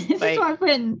less This is what I've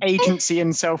written. Agency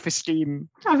and self-esteem.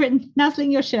 I've written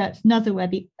nuzzling your shirts, nuzzle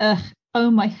worthy.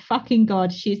 Oh my fucking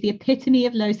God. She's the epitome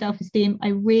of low self-esteem. I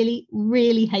really,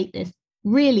 really hate this.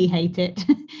 Really hate it.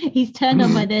 He's turned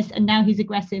on by this and now he's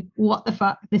aggressive. What the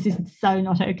fuck? This is so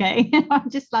not okay. I'm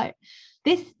just like,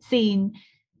 this scene,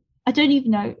 I don't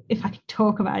even know if I can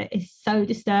talk about it. It's so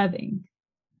disturbing.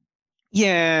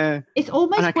 Yeah. It's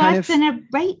almost worse than a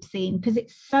rape scene because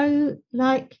it's so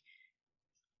like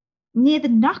near the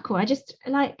knuckle. I just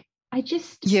don't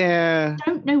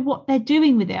know what they're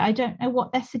doing with it. I don't know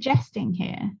what they're suggesting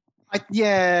here.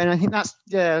 And I think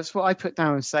that's what I put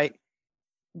down and say,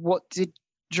 what did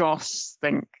Joss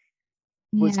think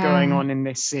was going on in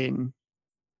this scene?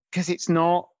 Because it's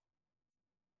not.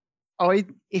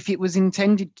 If it was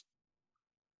intended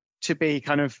to be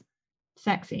kind of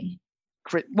sexy,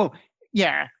 or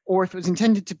if it was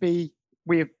intended to be,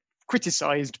 we're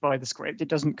criticized by the script. It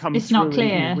doesn't come. It's not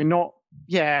clear. We're not.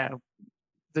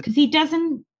 Because he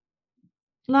doesn't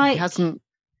like. He hasn't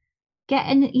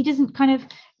he doesn't kind of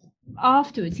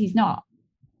afterwards. He's not.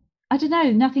 I don't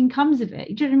know. Nothing comes of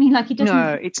it. Do you know what I mean? Like he doesn't.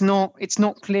 No, it's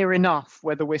not clear enough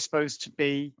whether we're supposed to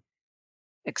be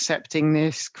accepting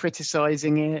this,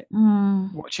 criticizing it,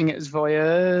 watching it as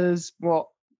voyeurs. What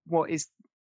is?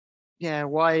 Yeah,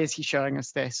 why is he showing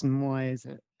us this, and why is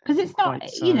it? Because it's not.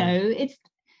 It's.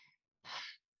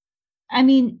 I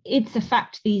mean, it's a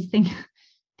fact. These things,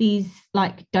 these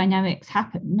like dynamics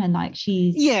happen, and like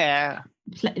she's. Yeah.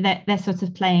 They're sort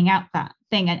of playing out that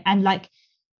thing, and like.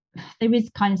 There is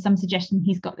kind of some suggestion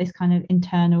he's got this kind of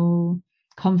internal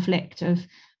conflict of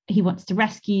he wants to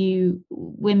rescue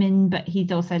women, but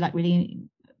he's also like really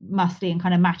muscly and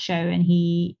kind of macho, and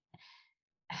I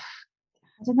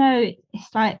don't know,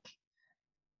 it's like,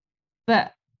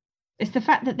 but it's the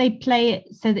fact that they play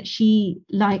it so that she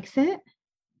likes it.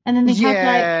 And then they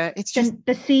have like it's just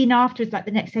the scene afterwards, like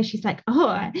the next day she's like, oh,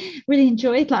 I really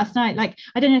enjoyed last night. Like,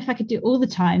 I don't know if I could do it all the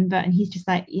time, and he's just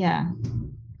like, yeah.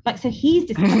 Like, so he's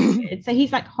disgusted. So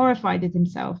he's like horrified with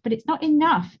himself, but it's not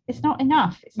enough. It's not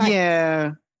enough. It's like,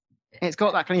 it's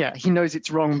got that kind of, he knows it's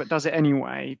wrong, but does it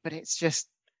anyway. But it's just,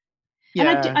 And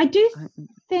I do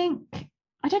think,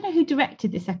 I don't know who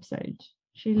directed this episode.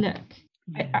 Should we look?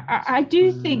 I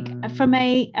do think from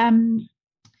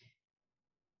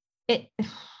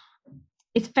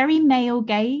it's very male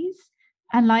gaze,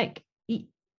 and like,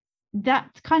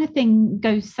 that kind of thing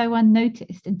goes so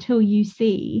unnoticed until you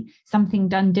see something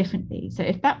done differently. So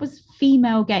if that was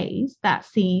female gaze, that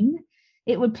scene,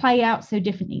 it would play out so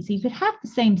differently. So you could have the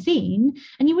same scene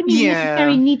and you wouldn't even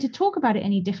necessarily need to talk about it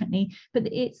any differently, but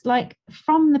it's like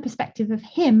from the perspective of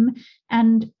him,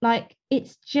 and like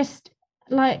it's just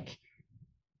like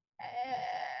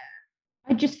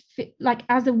I just feel like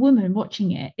as a woman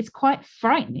watching it, it's quite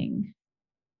frightening.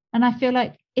 And I feel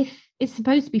like if it's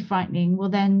supposed to be frightening, well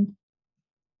then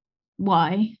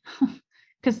why?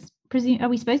 Because are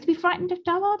we supposed to be frightened of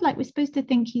Dullard? Like we're supposed to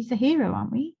think he's a hero,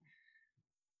 aren't we?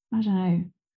 I don't know.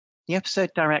 The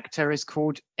episode director is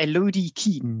called Elodie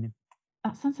Keane.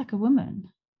 That sounds like a woman.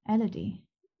 Elodie.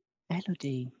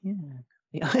 Elodie,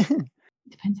 yeah.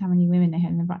 Depends how many women they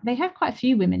have in the writing. They have quite a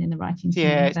few women in the writing team.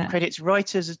 Yeah, it credits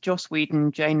writers as Joss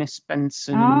Whedon, Jane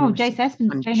Espenson. Oh, Jane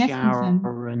Espenson.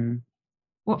 Sharon.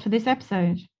 What, for this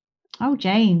episode? Oh,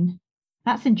 Jane.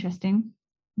 That's interesting.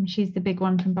 I mean, she's the big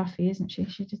one from Buffy, isn't she?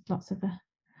 She did lots of the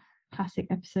classic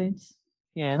episodes.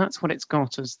 Yeah, that's what it's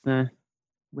got as the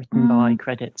written by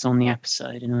credits on the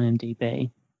episode in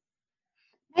IMDb.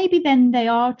 Maybe then they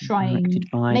are trying.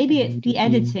 Maybe it's IMDb. the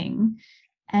editing,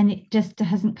 and it just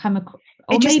hasn't come across.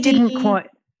 Or It just maybe didn't quite.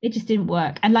 It just didn't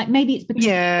work, and like maybe it's because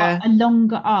it's got a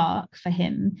longer arc for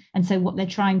him, and so what they're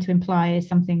trying to imply is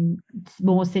something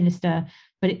more sinister.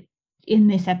 But in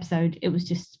this episode, it was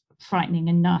just frightening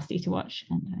and nasty to watch,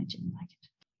 and I didn't like it.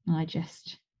 And I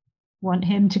just want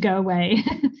him to go away.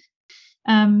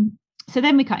 So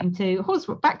then we're cutting to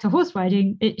back to horse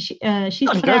riding. She's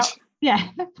put out,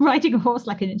 riding a horse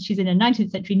like she's in a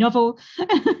 19th century novel.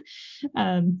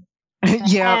 In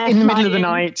the middle of the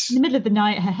night. In the middle of the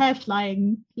night, her hair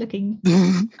flying, looking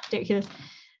ridiculous.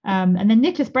 And then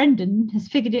Nicholas Brendan has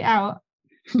figured it out.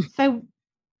 So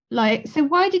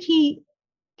why did he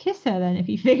kiss her then if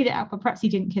he figured it out? But perhaps he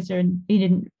didn't kiss her and he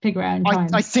didn't figure it out in time.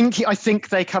 I think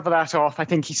they cover that off. I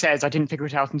think he says, I didn't figure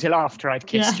it out until after I'd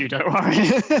kissed you, don't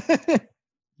worry.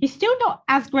 He's still not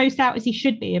as grossed out as he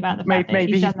should be about the fact that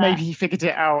he's done that. Maybe he figured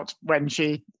it out when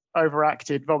she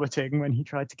overacted vomiting when he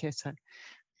tried to kiss her.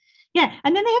 Yeah,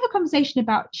 and then they have a conversation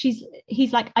about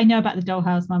he's like, I know about the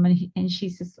dollhouse, Mum, and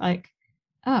she's just like,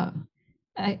 oh,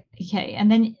 okay, and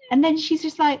then she's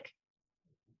just like,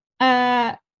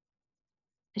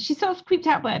 she's sort of creeped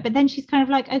out by it, but then she's kind of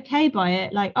like okay by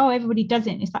it, like, oh, everybody does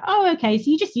it. And it's like, oh, okay,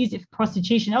 so you just use it for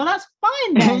prostitution. Oh, that's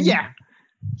fine then. yeah,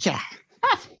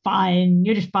 that's fine.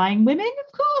 You're just buying women,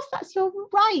 of course. That's your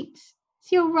right.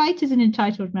 It's your right as an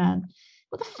entitled man.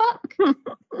 What the fuck?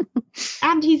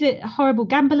 And he's a horrible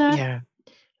gambler. Yeah.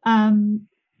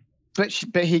 But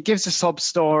he gives a sob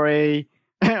story.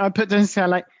 I put down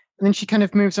like, and then she kind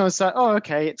of moves on. It's like, oh,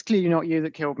 okay, it's clearly not you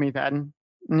that killed me then.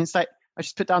 And it's like, I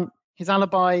just put down his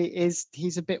alibi is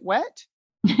he's a bit wet.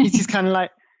 He's just kind of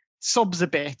like sobs a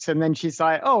bit, and then she's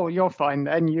like, oh, you're fine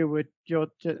then. You're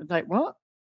just like, what?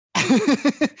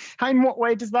 In what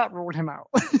way does that rule him out?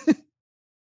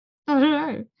 I don't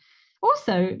know.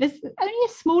 Also, there's only a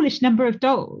smallish number of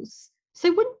dolls,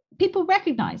 so wouldn't people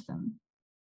recognize them?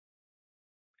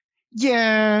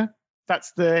 Yeah,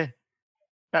 that's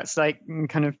like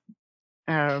kind of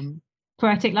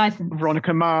poetic license.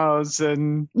 Veronica Mars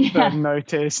and Burn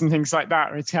Notice and things like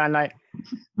that. It's kind of like,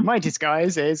 my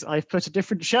disguise is I've put a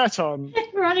different shirt on.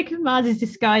 Veronica Mars's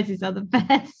disguises are the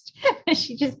best.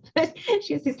 She has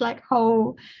this like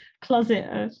whole closet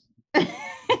of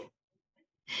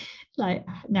like,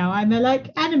 now I'm a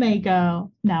like anime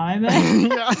girl. Now I'm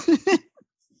a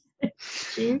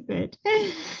stupid.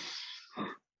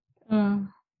 Oh.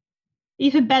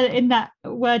 Even better in that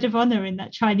Word of Honor in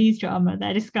that Chinese drama,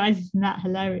 their disguises in that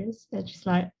hilarious. They're just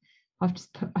like, I've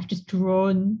just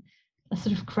drawn a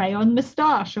sort of crayon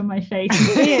moustache on my face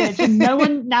and beard, and no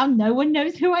one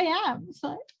knows who I am. It's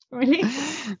like, really?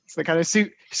 It's the kind of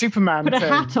Superman put a thing.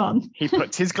 hat on. He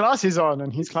puts his glasses on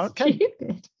and he's Clark Kent.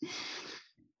 Stupid.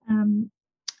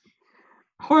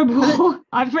 Horrible.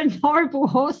 I've written horrible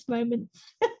horse moments.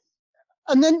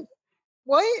 And then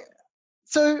why?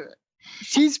 So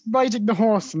she's riding the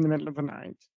horse in the middle of the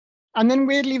night, and then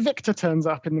weirdly Victor turns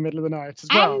up in the middle of the night as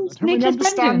well. And I don't really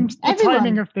understand the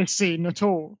timing of this scene at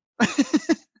all.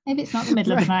 Maybe it's not the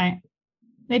middle of the night.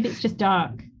 Maybe it's just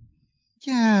dark.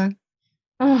 Yeah.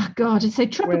 Oh God, it's so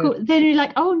tropical. Weird. Then you're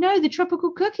like, oh no, the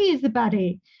tropical cookie is the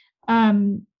baddie.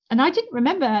 And I didn't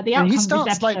remember the outcome he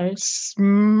starts of this episode. Like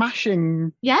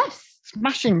smashing. Yes.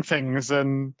 Smashing things,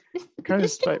 and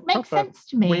this didn't make sense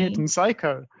to me. Weird and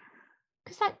psycho.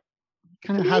 Because like,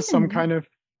 kind of has some kind of.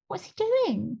 What's he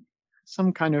doing?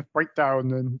 Some kind of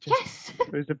breakdown, and just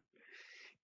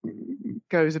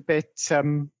goes a bit. See,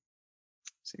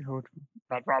 hold.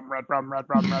 Red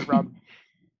rum.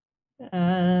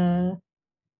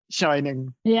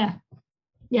 Shining. Yeah.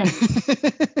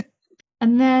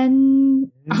 And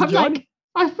then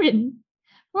I've written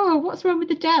oh, what's wrong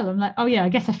with Adele? I'm like, oh yeah, I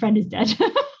guess her friend is dead.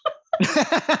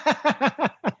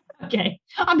 Okay.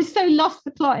 I'm so lost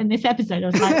the plot in this episode. I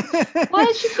was like, why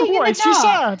is she singing in Why the is she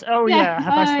dark? sad? Oh yeah,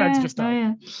 her best friend's yeah. just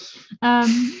died.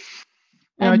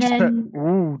 And I just then, put,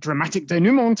 ooh, dramatic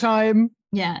denouement time.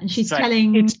 yeah, and she's It's like,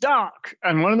 telling, it's dark,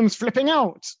 and one of them's flipping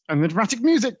out, and the dramatic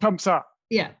music pumps up,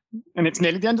 yeah. and it's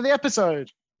nearly the end of the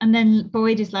episode. And then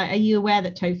Boyd is like, are you aware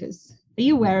of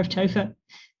Topher?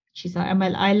 She's like,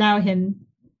 I allow him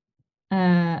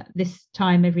this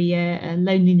time every year.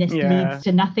 Loneliness leads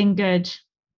to nothing good.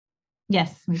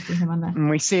 Yes, we see him on there. And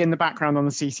we see in the background on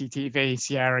the CCTV,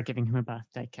 Sierra giving him a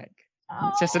birthday cake.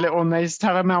 It's just a little, and they just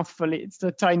have a mouthful. It's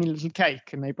a tiny little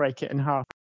cake, and they break it in half.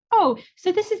 Oh,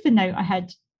 so this is the note I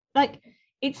had. Like,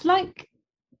 it's like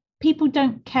people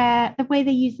don't care the way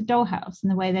they use the dollhouse,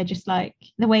 and the way they're just like,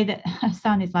 the way that her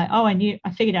son is like, oh, I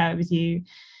figured out it was you.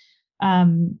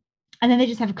 And then they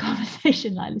just have a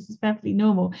conversation like, this is perfectly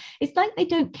normal. It's like they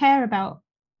don't care about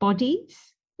bodies,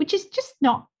 which is just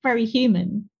not very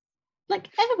human. Like,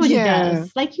 everybody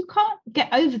does. Like, you can't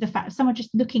get over the fact of someone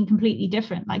just looking completely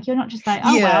different. Like, you're not just like,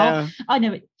 oh, well, I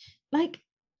know it. Like,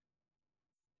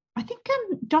 I think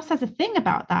Joss has a thing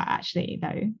about that, actually,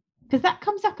 though, because that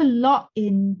comes up a lot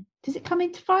in, does it come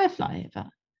into Firefly ever?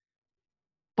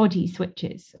 Body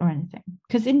switches or anything?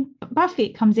 Because in Buffy,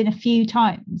 it comes in a few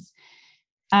times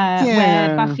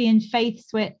where Buffy and Faith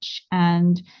switch,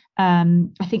 and I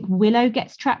think Willow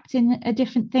gets trapped in a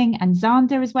different thing, and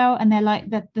Xander as well, and they're like,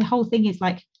 the whole thing is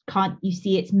like, can't you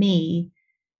see it's me?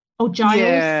 Or Giles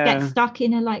gets stuck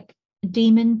in a like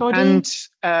demon body,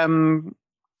 and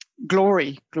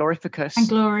Glorificus, and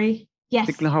Glory,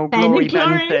 yes, the whole Ben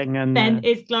thing, and Ben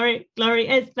is Glory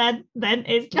is Ben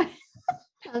is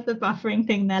the buffering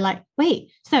thing. They're like,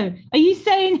 wait, so are you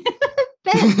saying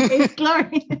Ben is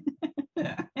Glory?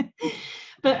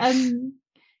 But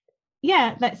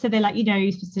yeah, so they're like,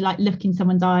 you're supposed to like look in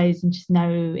someone's eyes and just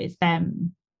know it's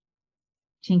them.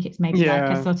 I think it's maybe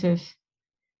like a sort of,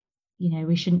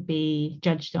 we shouldn't be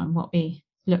judged on what we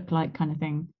look like kind of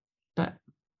thing. But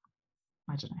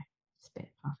I don't know, it's a bit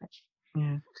far-fetched.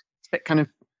 Yeah, it's a bit kind of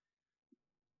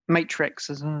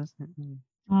Matrix as well, isn't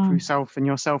it? Through self and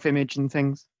your self-image and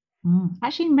things. I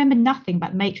actually remember nothing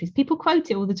about the Matrix. People quote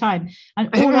it all the time, and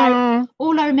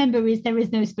all I remember is there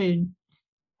is no spoon,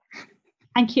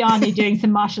 and Keanu doing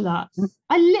some martial arts.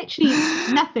 I literally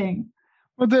nothing.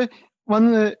 Well, one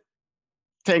of the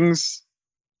things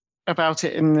about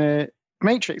it in the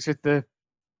Matrix with the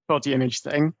body image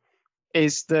thing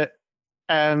is that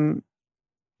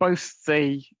both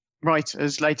the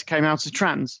writers later came out as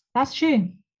trans. That's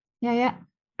true. Yeah.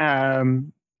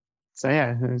 So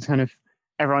yeah, it was kind of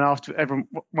everyone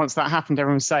once that happened,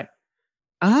 everyone was saying,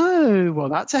 oh, well,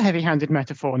 that's a heavy-handed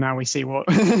metaphor. Now we see what.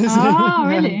 Oh,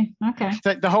 really? Okay.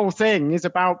 So the whole thing is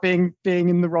about being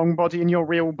in the wrong body in your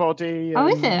real body. Oh,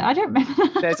 is it? I don't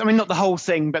remember. Not the whole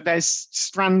thing, but there's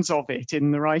strands of it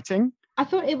in the writing. I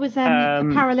thought it was a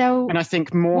parallel. And I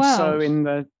think more so in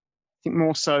I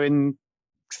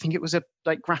think it was a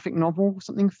like graphic novel or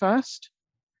something first.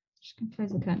 Just gonna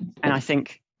close the curtains. And I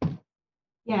think.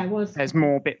 Yeah, it was. There's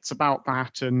more bits about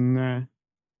that, and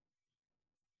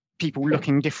people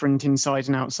looking different inside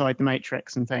and outside the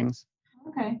Matrix and things.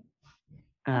 Okay.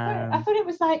 I thought it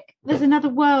was like there's another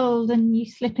world and you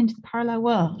slip into the parallel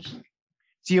world.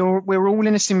 So we're all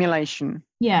in a simulation.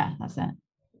 Yeah, that's it.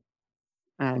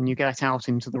 And you get out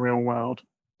into the real world.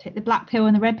 Take the black pill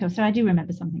and the red pill. So I do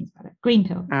remember some things about it. Green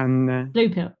pill. And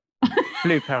blue pill.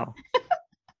 Blue pill.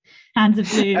 Hands of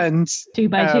blue. And 2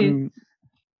 by 2.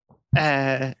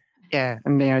 Yeah,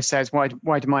 and Neo says, why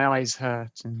do my eyes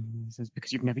hurt? And he says,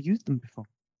 because you've never used them before.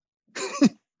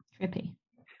 Trippy.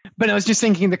 But I was just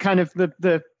thinking the kind of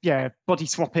the body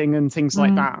swapping and things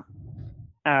like that.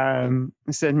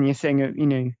 Certainly a thing of,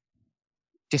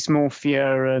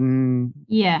 dysmorphia and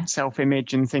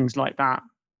self-image and things like that.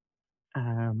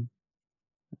 Kind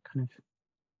of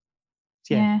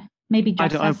maybe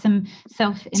Joss has some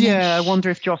self-image. Yeah, I wonder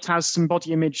if Joss has some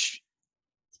body image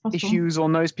issues or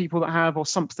knows people that have or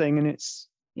something, and it's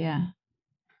that's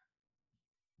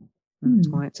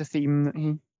why it's a theme that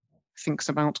he thinks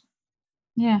about.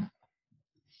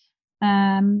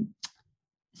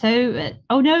 So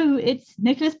oh no, it's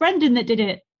Nicholas Brendan that did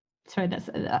it. Sorry, that's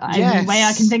the way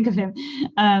I can think of him.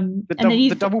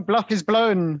 The double bluff is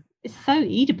blown. It's so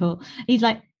Oedipal. He's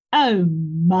like, oh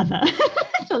mother.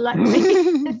 Like,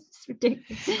 it's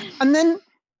ridiculous.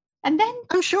 And then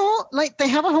I'm sure, like, they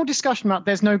have a whole discussion about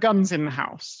there's no guns in the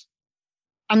house.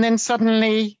 And then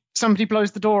suddenly somebody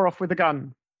blows the door off with a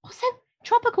gun. Also,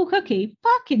 Tropical Cookie,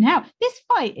 fucking hell, this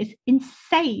fight is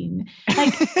insane.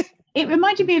 Like, It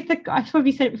reminded me of I've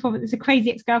probably said it before, but there's a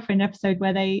Crazy Ex-Girlfriend episode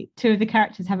where two of the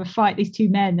characters have a fight, these two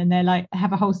men, and they're like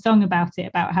have a whole song about it,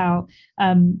 about how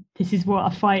this is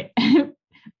what a fight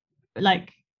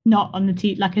like not on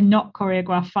the like a not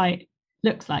choreographed fight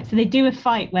looks like. So they do a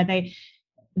fight where they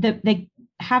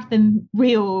have them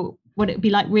real what it would be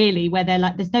like really, where they're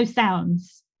like there's no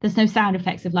sounds, there's no sound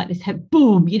effects of like this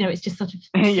boom, it's just sort of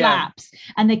slaps,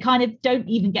 and they kind of don't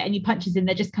even get any punches in.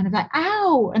 They're just kind of like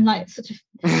ow, and like sort of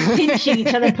pinching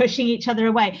each other, pushing each other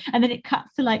away, and then it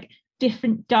cuts to like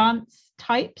different dance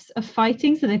types of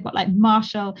fighting. So they've got like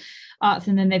martial arts,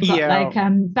 and then they've got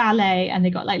like ballet, and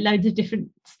they've got like loads of different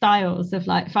styles of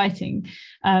like fighting,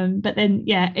 but then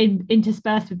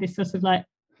interspersed with this sort of like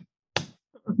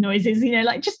noises,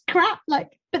 like just crap,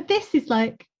 like. But this is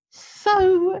like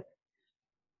so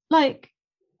like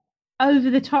over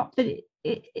the top that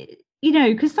it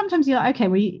because sometimes you're like, okay,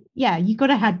 well, you got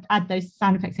to add those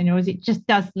sound effects in, or it just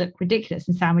does look ridiculous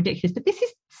and sound ridiculous. But this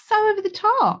is so over the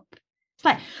top. It's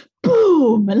like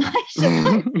boom, and like, just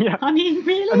like I mean,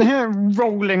 really, and they're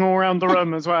rolling all around the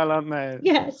room as well, aren't they?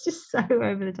 Yeah, it's just so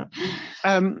over the top.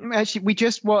 Actually, we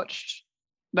just watched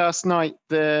last night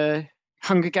the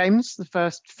Hunger Games, the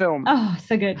first film. Oh,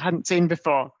 so good. Hadn't seen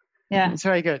before. Yeah, it's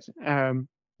very good. Yeah,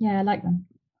 I like them.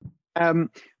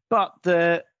 But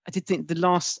I did think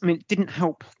it didn't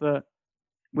help that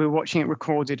we were watching it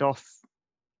recorded off.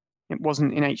 It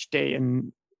wasn't in HD,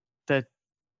 and the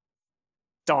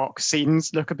dark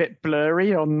scenes look a bit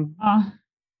blurry on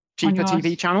cheaper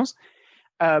TV channels.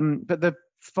 But the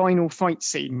final fight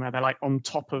scene where they're like on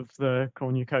top of the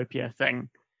cornucopia thing,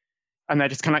 and they're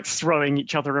just kind of like throwing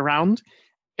each other around.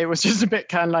 It was just a bit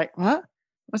kind of like,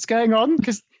 what's going on?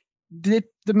 Because the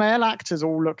male actors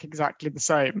all look exactly the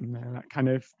same. They're that kind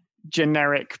of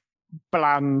generic,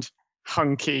 bland,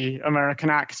 hunky American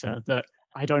actor that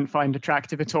I don't find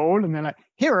attractive at all. And they're like,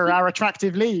 here are our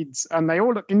attractive leads, and they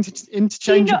all look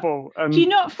interchangeable. Do you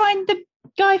not find the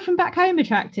guy from Back Home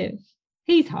attractive?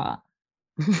 He's hot.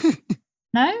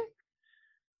 No?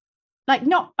 Like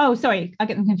not, oh, sorry, I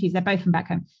get them confused. They're both from Back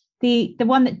Home. The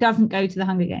one that doesn't go to the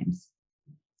Hunger Games.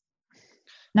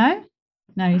 No,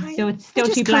 he's still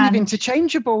too bland. Kind of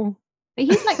interchangeable. But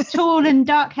he's like tall and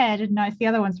dark haired, and nice. The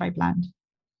other one's very bland.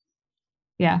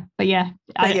 Yeah, but I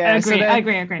agree. So I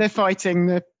agree. They're fighting.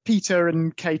 The Peter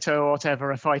and Kato or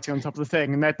whatever are fighting on top of the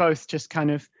thing, and they're both just kind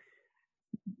of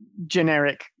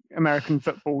generic American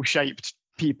football shaped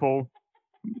people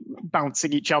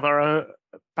bouncing each other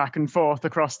back and forth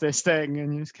across this thing,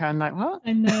 and you're just kind of like, what?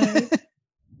 I know.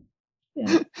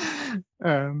 Yeah.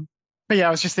 But I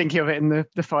was just thinking of it in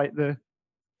the fight, the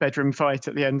bedroom fight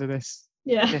at the end of this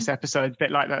episode, a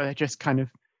bit like that. They're just kind of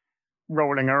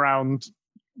rolling around,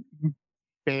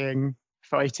 being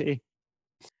fighty.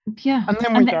 Yeah. And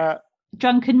then we got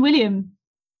drunken William,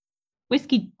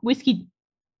 whiskey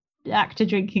actor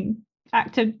drinking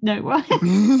actor. No, what?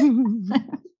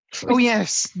 Oh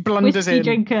yes, blunders whiskey in.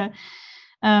 Drinker.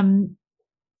 Doesn't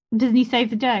he save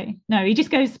the day? No, he just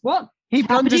goes, what? He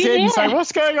blunders in and says,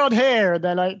 what's going on here? And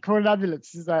they're like, call an ambulance.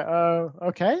 He's like, oh,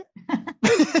 okay.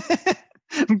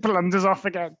 Blunders off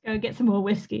again. Go get some more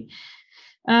whiskey.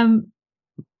 And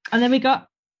then we got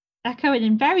Echo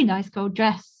in a very nice gold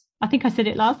dress. I think I said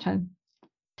it last time.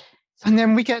 And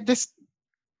then we get this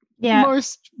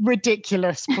most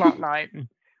ridiculous plot line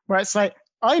where it's like,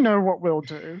 I know what we'll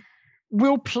do.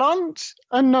 We'll plant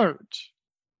a note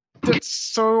that's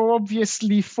so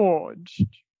obviously forged.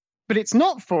 But it's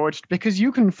not forged because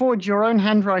you can forge your own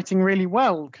handwriting really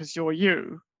well because you're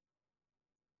you.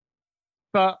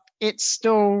 But it's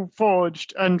still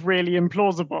forged and really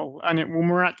implausible, and it will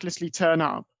miraculously turn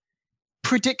up.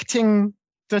 Predicting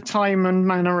the time and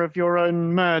manner of your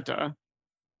own murder,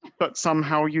 but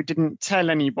somehow you didn't tell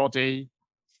anybody.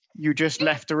 You just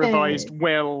left a revised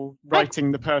will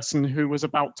writing the person who was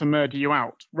about to murder you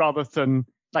out, rather than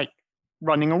like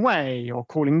running away or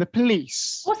calling the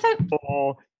police. Also,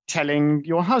 or telling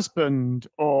your husband,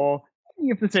 or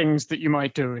any of the things that you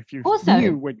might do if you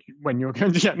knew when you were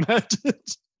going to get murdered.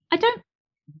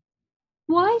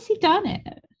 Why has he done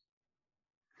it?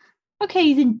 Okay,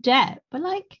 he's in debt, but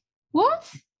like,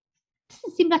 what?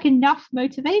 Doesn't seem like enough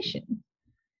motivation.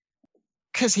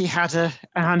 Because he had an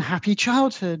unhappy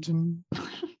childhood. And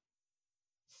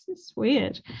it's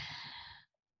weird.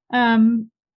 And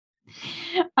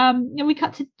we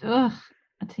cut to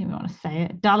I don't even want to say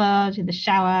it. Dullard in the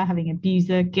shower, having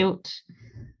abuser guilt,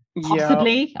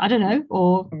 possibly. I don't know,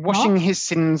 or washing his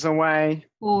sins away,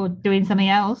 or doing something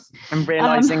else, and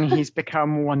realizing he's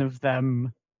become one of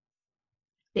them.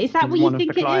 Is that what you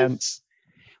think it is?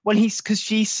 Well, because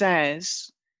she says,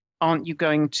 "Aren't you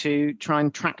going to try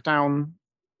and track down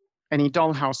any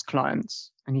dollhouse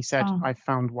clients? And he said, Oh. I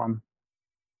found one.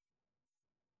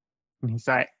 And he's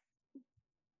like,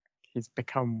 he's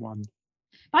become one.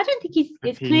 I don't think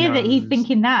it's He clear that he's knows.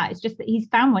 thinking that. It's just that he's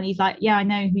found one. He's like, yeah, I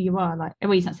know who you are. Like,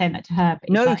 well, he's not saying that to her, but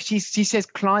he's No, like, he says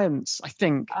clients, I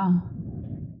think. oh,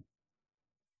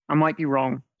 I might be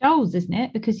wrong. dolls, isn't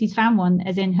it? Because he's found one,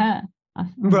 as in her. I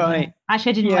don't know. Right. Actually,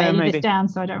 I didn't Yeah, write any of maybe. this down,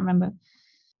 so I don't remember.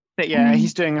 But yeah,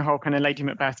 he's doing a whole kind of Lady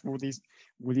Macbeth, will these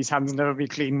hands never be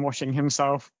clean, washing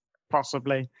himself,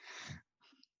 possibly.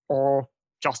 Or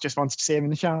Joss just wants to see him in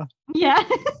the shower. Yeah.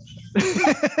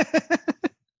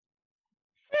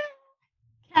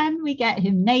 Can we get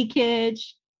him naked?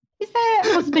 Is there a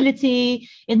possibility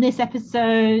in this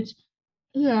episode?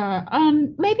 Yeah.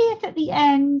 Maybe if at the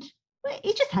end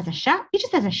he just has a shower. He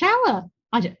just has a shower.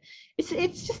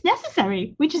 It's just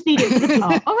necessary. We just need it for the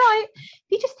plot. All right.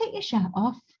 If you just take your shirt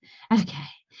off.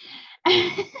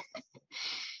 Okay.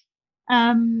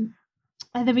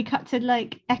 And then we cut to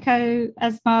like Echo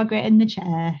as Margaret in the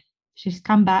chair. She's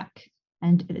come back,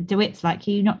 and DeWitt's like,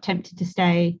 "You're not tempted to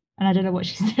stay?" And I don't know what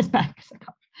she says back. So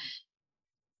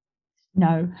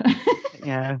no.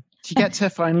 Yeah. She gets her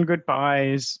final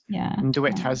goodbyes. Yeah. And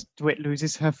DeWitt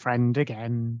loses her friend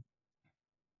again.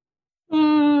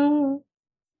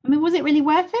 I mean, was it really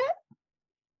worth it?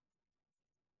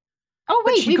 Oh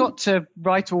But wait, she got to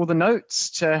write all the notes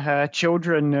to her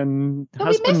children and But we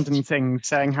husband missed- and things,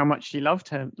 saying how much she loved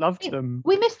them.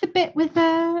 we missed the bit with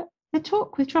the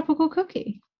talk with Tropical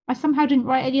Cookie. I somehow didn't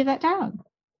write any of that down.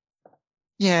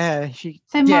 Yeah,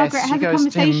 So Margaret has a goes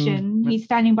to him conversation. He's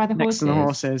standing by the next to the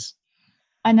horses.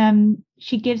 and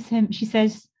she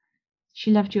says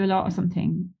she loved you a lot or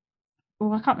something.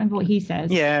 Well, I can't remember what he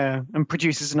says. Yeah, and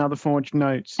produces another forged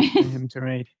note for him to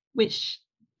read. Which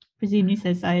presumably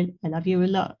says I love you a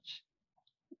lot.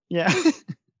 Yeah.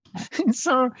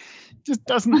 So just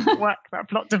doesn't work, that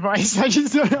plot device. I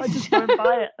just don't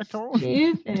buy it at all.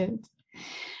 Stupid.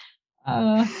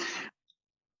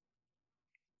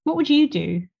 What would you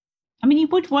do? I mean, you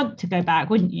would want to go back,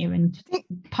 wouldn't you, and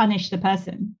punish the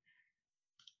person?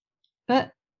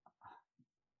 But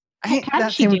I what think can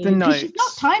that she thing do? with the Because notes. she's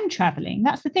not time traveling.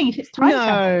 That's the thing. If it's time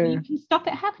traveling, No. you can stop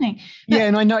it happening. Yeah,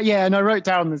 and I know. Yeah, and I wrote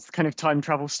down this kind of time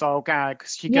travel style gag.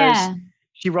 'Cause she goes,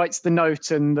 she writes the note,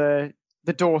 and the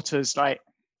daughter's like,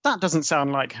 "That doesn't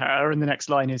sound like her." And the next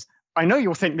line is, "I know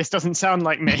you'll think this doesn't sound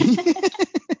like me."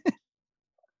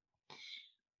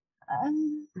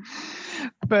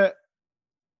 But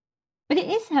it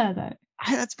is her though.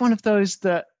 that's one of those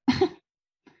that.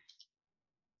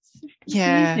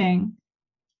 Yeah. Confusing.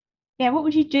 Yeah, what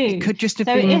would you do? It could just have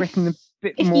So been if- written a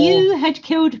bit If more. you had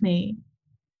killed me,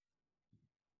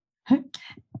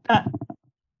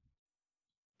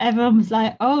 everyone was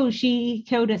like, "Oh, she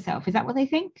killed herself." Is that what they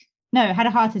think? No, had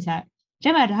a heart attack.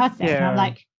 Gemma had a heart attack, and I'm Yeah.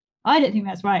 like, I don't think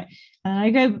that's right. And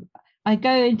I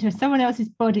go into someone else's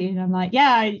body, and I'm like,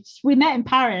 yeah, we met in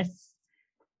Paris.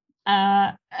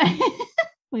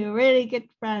 We were really good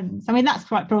friends. I mean, that's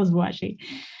quite plausible actually.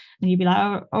 And you'd be like,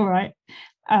 "Oh, all right."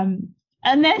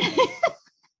 And then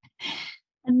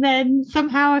and then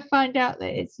somehow I find out that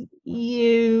it's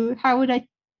you. How would I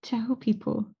tell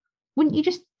people? Wouldn't you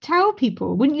just tell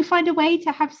people? Wouldn't you find a way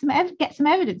to have get some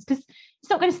evidence? Because it's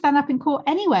not going to stand up in court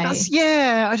anyway.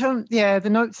 The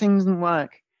note thing doesn't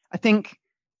work. I think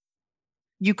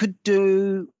you could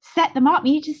do. Set them up.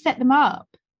 You need to set them up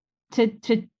to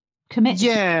commit to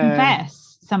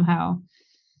confess somehow.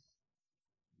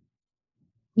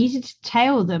 You need to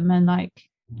tail them and like,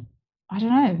 I don't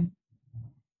know.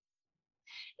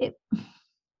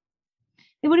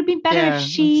 It would have been better if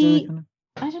she.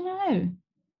 I don't know.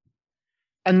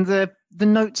 And the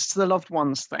notes to the loved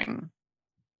ones thing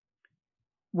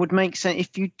would make sense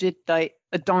if you did like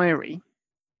a diary.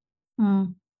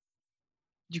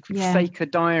 You could fake a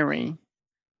diary.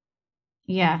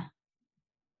 Yeah.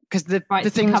 Because the Write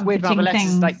some thing that's weird about the comforting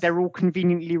letters is like things. they're all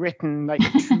conveniently written like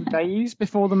 2 days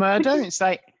before the murder. It's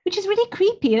like, Which is really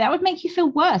creepy. That would make you feel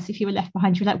worse if you were left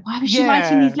behind. You're like, why was she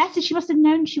writing these letters? She must have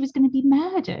known she was going to be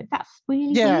murdered. That's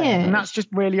really weird. and that's just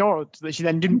really odd that she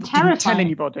then didn't tell terrifying.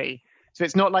 anybody. So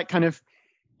it's not like kind of,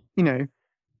 you know,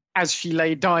 as she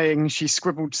lay dying, she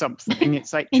scribbled something.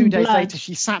 It's like 2 In days blood. later,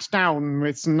 she sat down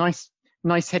with some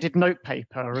nice headed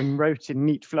notepaper and wrote in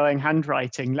neat flowing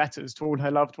handwriting letters to all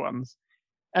her loved ones,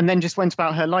 and then just went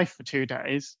about her life for 2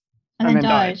 days. and then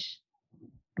died.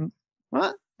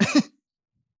 What?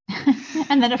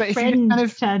 And then a But if you friend kind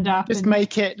of turned up. Just and-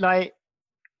 make it like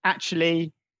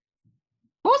actually.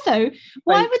 Also,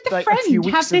 why like- would the like a few friend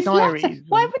weeks have of this letter? diaries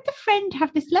Why and- would the friend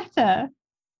have this letter?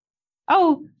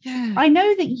 Oh, Yeah. I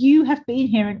know that you have been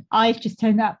here and I've just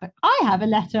turned up, but I have a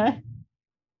letter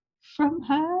from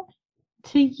her.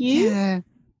 To you? Yeah.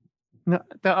 No,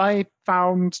 that I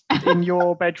found in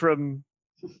your bedroom.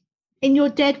 In your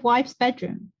dead wife's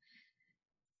bedroom?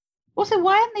 Also,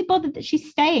 why aren't they bothered that she's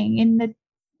staying in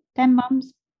their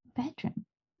mum's bedroom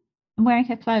and wearing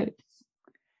her clothes?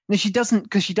 No, she doesn't,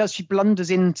 because she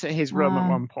blunders into his room at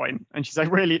Ah. one point, and she's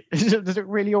like really,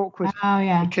 really awkward Oh,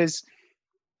 yeah. because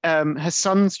her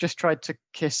son's just tried to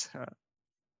kiss her,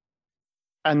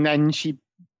 and then she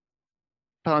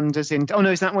blunders into. Oh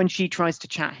no, is that when she tries to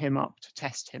chat him up to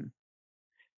test him?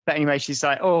 But anyway, she's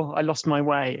like, "Oh, I lost my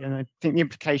way," and I think the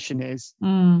implication is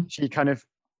she kind of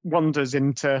wanders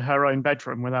into her own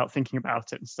bedroom without thinking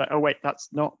about it. It's like, "Oh wait, that's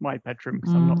not my bedroom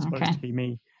because I'm not supposed okay. to be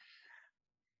me."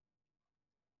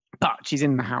 But she's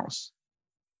in the house.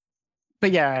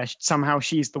 But yeah, somehow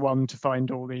she's the one to find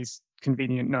all these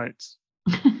convenient notes,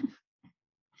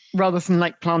 rather than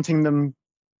like planting them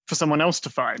for someone else to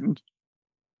find.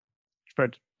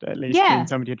 But at least Yeah.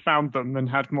 somebody had found them and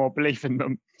had more belief in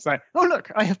them. It's like, "Oh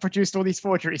look, I have produced all these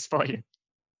forgeries for you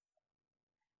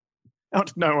out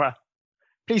of nowhere.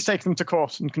 Please take them to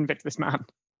court and convict this man."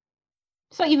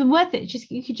 It's not even worth it.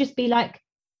 Just you could just be like,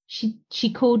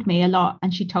 she called me a lot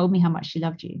and she told me how much she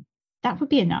loved you. That would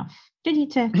be enough. You don't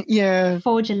need to Yeah.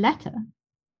 forge a letter.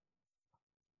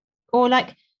 Or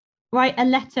like write a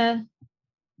letter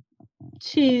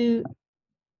to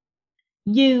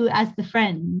you as the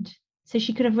friend. So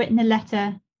she could have written a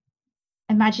letter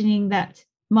imagining that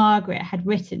Margaret had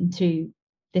written to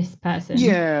this person.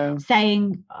 Yeah.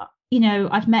 Saying,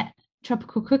 I've met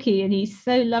Tropical Cookie and he's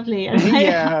so lovely. And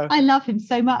Yeah. I love him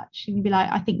so much. And you'd be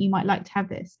like, I think you might like to have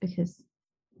this because,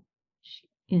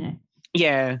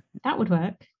 Yeah. that would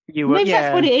work. Maybe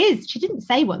that's what it is. She didn't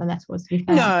say what the letter was, to be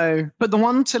fair. No, but the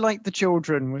one to like the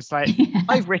children was like,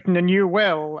 "I've written a new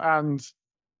will and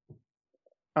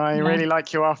I really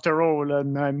like you after all,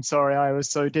 and I'm sorry I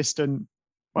was so distant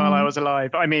while I was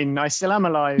alive. I mean, I still am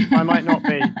alive. I might not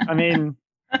be. I mean..."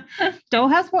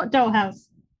 Dollhouse? What dollhouse?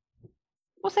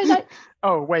 Also, like...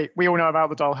 Oh, wait, we all know about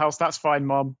the dollhouse. That's fine,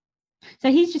 Mom.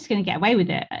 So he's just going to get away with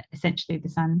it, essentially, the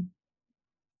son.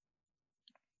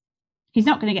 He's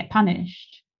not going to get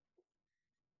punished.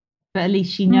 But at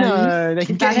least she knows. No, they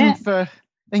can get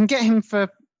him for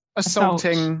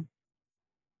assaulting. Assault.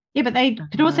 Yeah, but they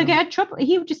could also get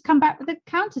he would just come back with a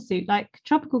countersuit, like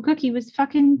Tropical Cookie was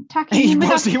fucking tacking him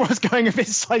He was going a bit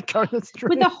psycho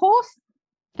with a horse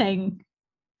thing.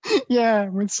 Yeah,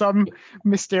 with some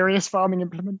mysterious farming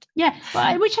implement. Yeah,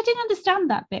 which I didn't understand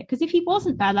that bit, because if he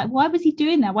wasn't bad, like, why was he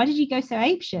doing that? Why did he go so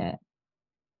apeshit?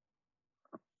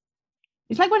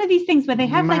 It's like one of these things where they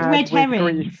have like red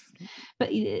herrings, but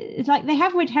it's like they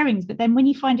have red herrings, but then when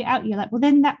you find it out, you're like, well,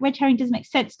 then that red herring doesn't make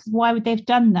sense, because why would they have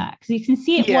done that? Because you can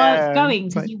see it while it's going,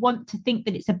 because you want to think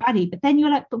that it's a baddie, but then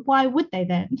you're like, but why would they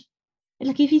then?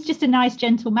 Like, if he's just a nice,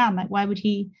 gentle man, like, why would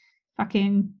he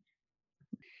fucking...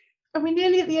 Are we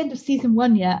nearly at the end of season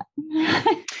 1 yet?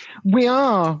 We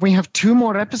are. We have 2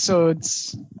 more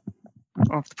episodes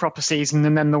of the proper season,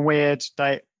 and then the weird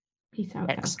like Peace out,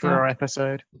 extra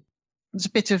episode. It's a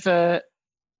bit of a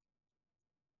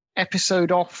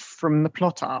episode off from the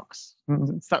plot arcs.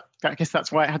 I guess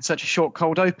that's why it had such a short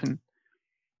cold open.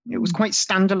 It was quite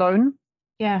standalone.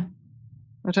 Yeah.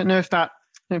 I don't know if there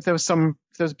was a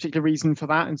particular reason for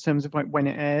that in terms of like when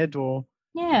it aired, or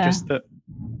just that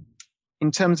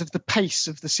in terms of the pace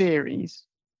of the series,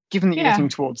 given that you're getting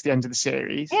towards the end of the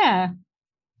series. Yeah.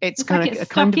 It's kind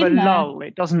of a lull.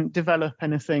 It doesn't develop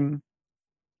anything.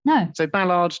 No. So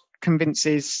Ballard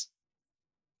convinces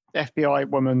the FBI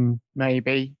woman,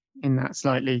 maybe, in that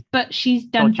slightly... But she's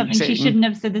done something she shouldn't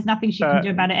have, so there's nothing she can do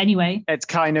about it anyway. It's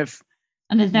kind of...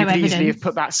 And there's no evidence. You could easily have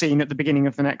put that scene at the beginning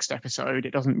of the next episode.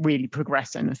 It doesn't really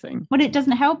progress anything. Well, it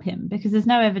doesn't help him, because there's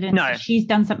no evidence that she's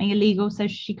done something illegal, so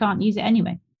she can't use it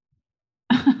anyway.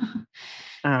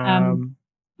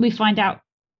 We find out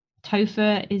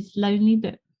Topher is lonely,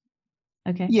 but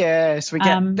okay. Yeah, so we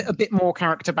get a bit more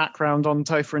character background on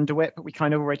Topher and DeWitt, but we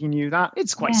kind of already knew that.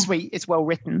 It's quite sweet. It's well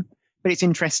written, but it's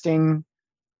interesting.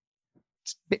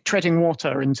 It's a bit treading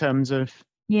water in terms of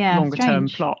longer term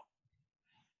plot.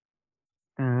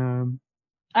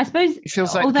 I suppose it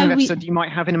feels like the kind of episode you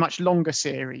might have in a much longer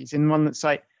series, in one that's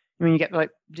like, I mean, you get like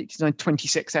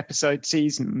 26 episode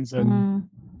seasons, and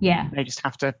they just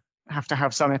have to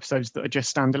have some episodes that are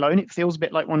just standalone. It feels a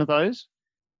bit like one of those,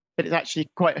 but it's actually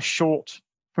quite a short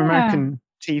for American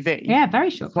TV. Yeah, very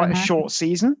short. Quite a short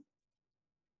season.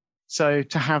 So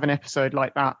to have an episode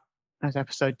like that as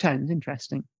episode 10 is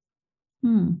interesting.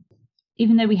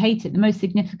 Even though we hate it, the most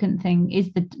significant thing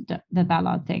is the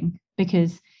Ballard thing,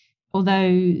 because although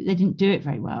they didn't do it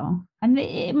very well, and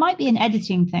it might be an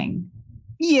editing thing.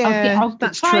 Yeah, I'll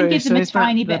that's try true. and give them So a is that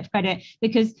tiny the- bit of credit,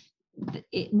 because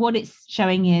what it's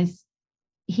showing is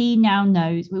he now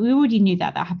knows. We already knew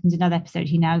that happened in another episode.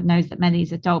 He now knows that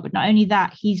Melly's a doll, but not only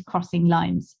that, he's crossing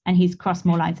lines, and he's crossed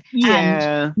more lines.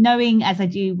 Yeah. And knowing as I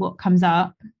do what comes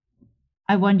up,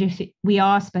 I wonder if we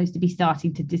are supposed to be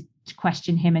starting to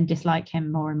question him and dislike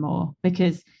him more and more,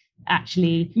 because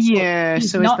actually, Yeah,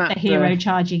 he's so is not that the hero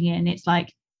charging in. It's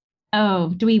like, oh,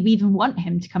 do we even want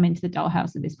him to come into the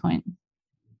dollhouse at this point?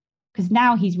 Because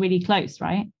now he's really close,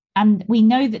 right? And we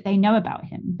know that they know about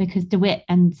him because DeWitt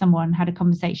and someone had a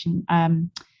conversation.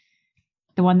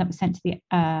 The one that was sent to the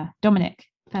Dominic,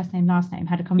 first name, last name,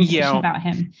 had a conversation about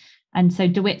him. And so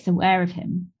DeWitt's aware of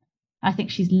him. I think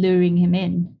she's luring him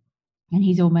in, and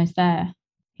he's almost there.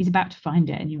 He's about to find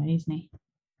it anyway, isn't he?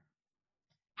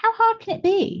 How hard can it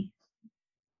be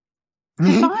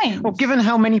to find? Well, given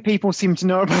how many people seem to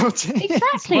know about it.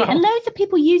 Exactly. Well. And loads of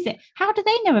people use it. How do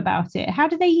they know about it? How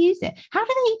do they use it? How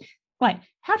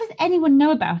does anyone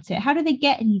know about it? How do they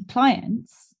get any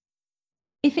clients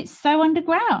if it's so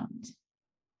underground?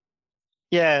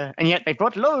 Yeah, and yet they've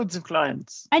got loads of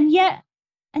clients. And yet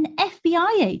an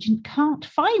FBI agent can't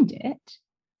find it.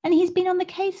 And he's been on the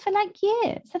case for like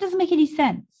years. That doesn't make any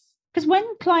sense. Because when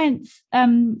clients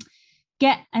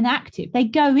get an active, they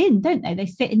go in, don't they? They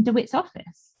sit in DeWitt's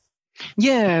office.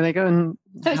 Yeah, they go and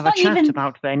have a chat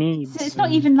about their needs. So it's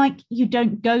not even like you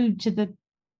don't go to the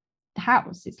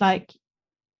house. It's like,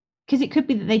 because it could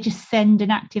be that they just send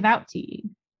an active out to you.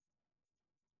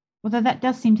 Although that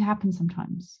does seem to happen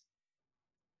sometimes.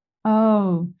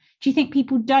 Oh, do you think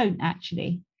people don't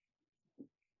actually?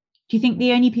 Do you think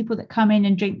the only people that come in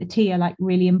and drink the tea are like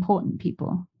really important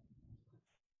people?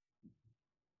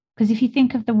 Because if you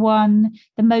think of the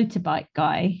motorbike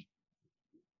guy,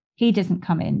 he doesn't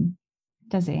come in,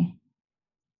 does he?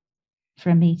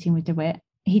 For a meeting with DeWitt.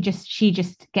 She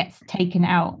just gets taken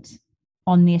out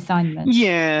on the assignment.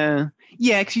 Yeah,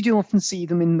 because you do often see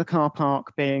them in the car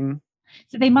park being.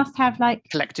 So they must have like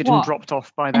collected and dropped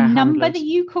off by their handlers. A number handlers. that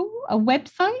you call a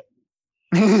website,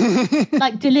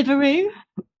 like Deliveroo.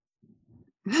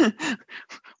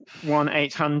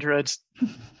 1-800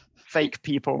 fake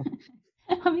people.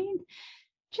 I mean,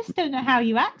 just don't know how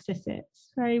you access it.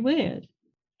 It's very weird.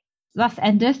 Thus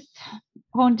endeth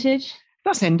Haunted.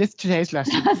 Thus endeth today's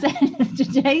lesson. Thus endeth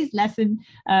today's lesson,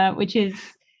 which is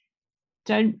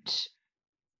don't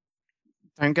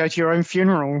go to your own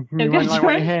funeral. Don't you go won't to like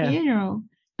your what you own hear. funeral.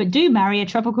 But do marry a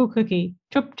tropical cookie.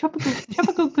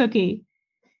 Tropical cookie.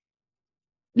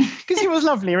 Because he was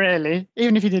lovely, really.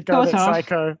 Even if he did go a bit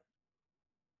psycho.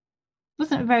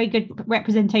 Wasn't a very good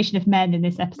representation of men in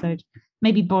this episode.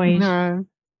 Maybe boys. No.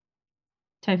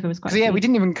 Topher was quite. Yeah, we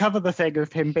didn't even cover the thing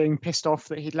of him being pissed off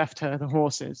that he'd left her the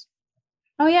horses.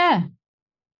 Oh yeah.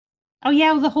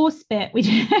 Well, the horse bit we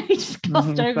just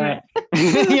glossed over it.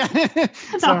 Yeah.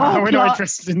 So we're not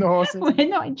interested in the horses. We're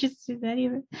not interested in any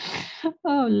of it.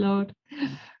 Oh Lord.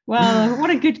 Well,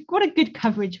 what a good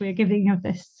coverage we're giving of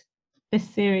this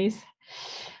series.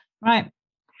 Right.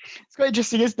 It's quite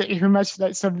interesting, isn't it? You can imagine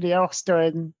like somebody else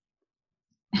doing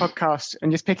a podcast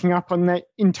and just picking up on the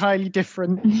entirely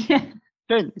different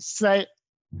things. Like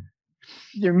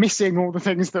you're missing all the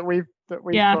things that we've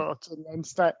got, and then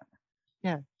start.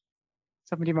 Yeah.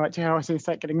 Somebody might tell us it's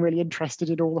like getting really interested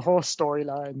in all the horse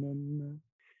storyline. And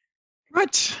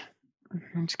right, I'm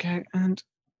going to go and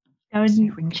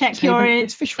check your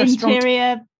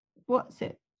interior. What's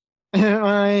it?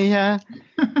 Anterior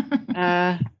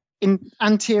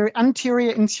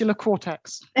insular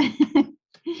cortex.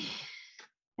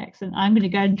 Excellent. I'm going to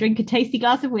go and drink a tasty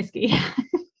glass of whiskey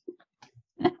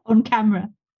on camera.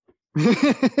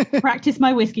 Practice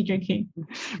my whiskey drinking.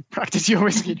 Practice your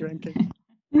whiskey drinking.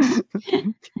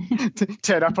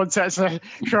 Turn up on set and say,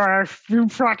 I've been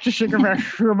practicing a bit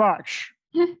too much.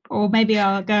 Or maybe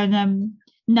I'll go and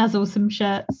nuzzle some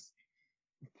shirts.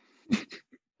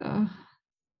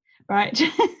 Right.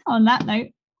 On that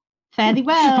note, fairly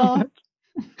well.